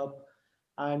FA Cup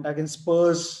and against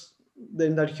Spurs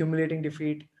in that humiliating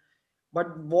defeat.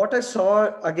 But what I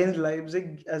saw against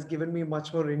Leipzig has given me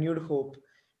much more renewed hope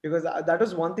because that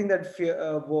was one thing that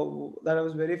I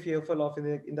was very fearful of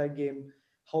in that game.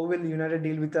 How will United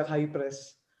deal with a high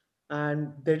press?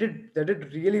 And they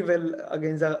did really well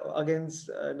against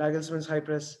Nagelsmann's high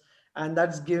press, and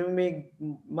that's given me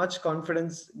much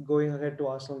confidence going ahead to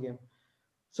Arsenal game.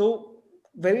 So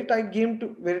very time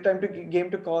to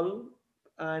game to call,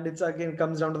 and it's again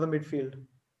comes down to the midfield.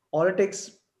 All it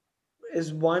takes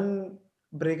is one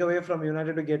breakaway from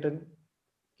United to get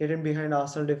in behind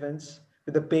Arsenal defense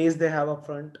with the pace they have up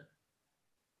front.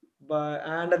 But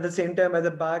and at the same time at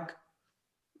the back,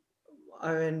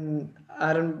 I mean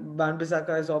Aaron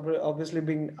Wan-Bissaka is obviously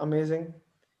been amazing.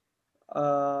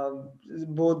 Uh,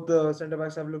 Both the centre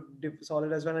backs have looked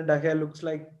solid as well, and De Gea looks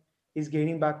like he's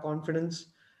gaining back confidence.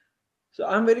 So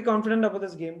I'm very confident about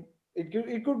this game. It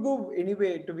could go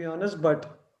anyway, to be honest,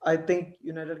 but I think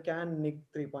United can nick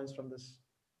 3 points from this.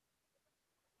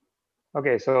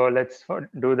 Okay, so let's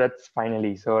do that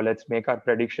finally. So let's make our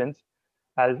predictions.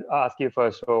 I'll ask you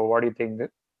first. So what do you think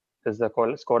is the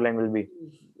scoreline will be?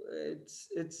 It's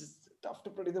tough to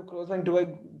predict the close line.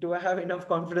 Do I have enough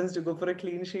confidence to go for a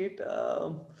clean sheet?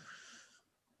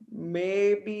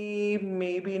 Maybe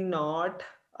not.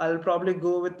 I'll probably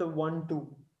go with the 1-2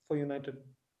 for United.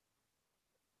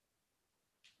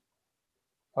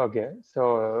 Okay,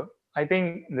 so I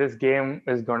think this game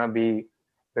is gonna be a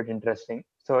bit interesting.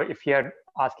 So if you're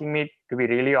asking me to be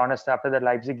really honest, after the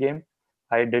Leipzig game,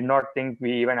 I did not think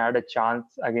we even had a chance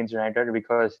against United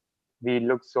because we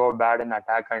looked so bad in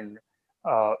attack, and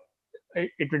uh,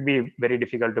 it would be very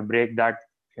difficult to break that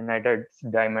United's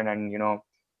diamond and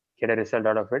get a result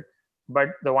out of it. But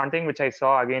the one thing which I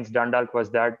saw against Dundalk was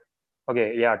that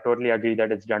okay, yeah, totally agree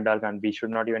that it's Dundalk and we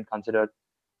should not even consider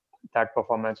that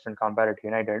performance when compared to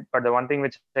United. But the one thing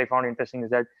which I found interesting is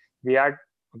that we had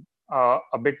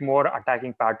a bit more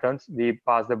attacking patterns. We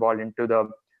passed the ball into the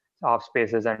half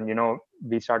spaces, and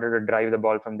we started to drive the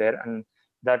ball from there, and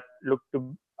that looked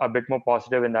to a bit more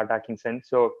positive in the attacking sense.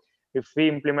 So if we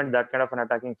implement that kind of an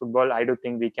attacking football, I do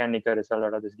think we can nick a result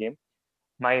out of this game.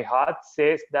 My heart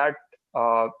says that.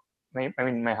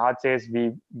 My heart says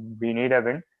we need a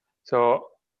win. So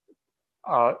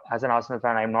as an Arsenal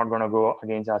fan, I'm not going to go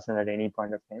against Arsenal at any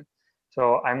point of time.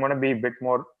 So I'm going to be a bit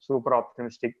more super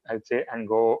optimistic, I'd say, and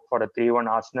go for a 3-1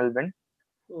 Arsenal win.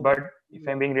 Oh, But if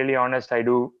I'm wow. being really honest, I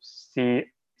do see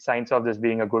signs of this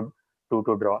being a good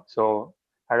 2-2 draw. So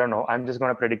I don't know. I'm just going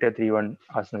to predict a 3-1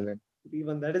 Arsenal win.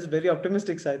 3-1. That is very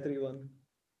optimistic side 3-1.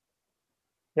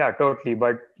 Yeah, totally.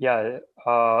 But yeah,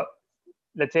 uh,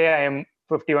 let's say I am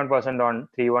 51% on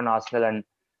 3-1 Arsenal and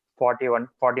 49%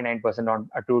 on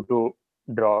a 2-2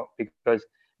 draw because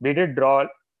we did draw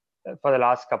for the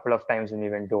last couple of times when we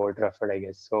went to Old Trafford, I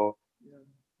guess. So Yeah.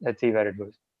 let's see where it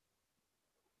goes.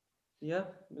 Yeah.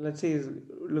 Let's see.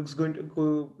 Looks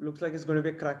like it's going to be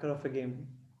a cracker of a game.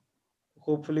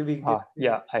 Hopefully we get.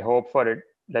 Yeah, I hope for it.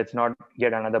 Let's not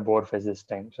get another bore fest this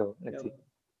time. So let's Yeah. see.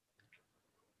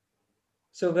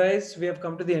 So, guys, we have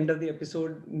come to the end of the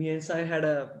episode. Me and Sai had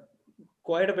a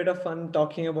quite a bit of fun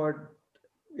talking about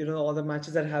all the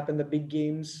matches that happened, the big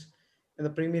games in the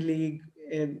Premier League,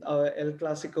 in El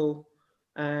Clasico,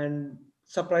 and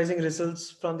surprising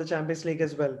results from the Champions League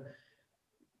as well.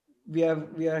 We are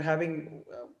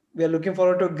looking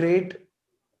forward to a great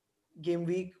game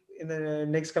week in the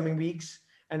next coming weeks,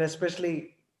 and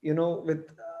especially with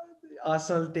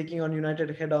Arsenal taking on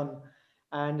United head on,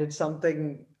 and it's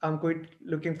something I'm quite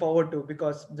looking forward to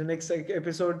because the next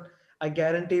episode I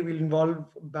guarantee will involve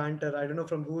banter. I don't know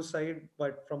from whose side,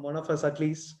 but from one of us at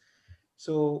least.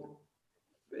 So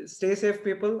stay safe,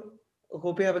 people.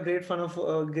 Hope you have a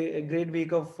great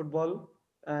week of football,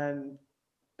 and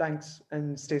Thanks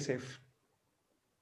and stay safe.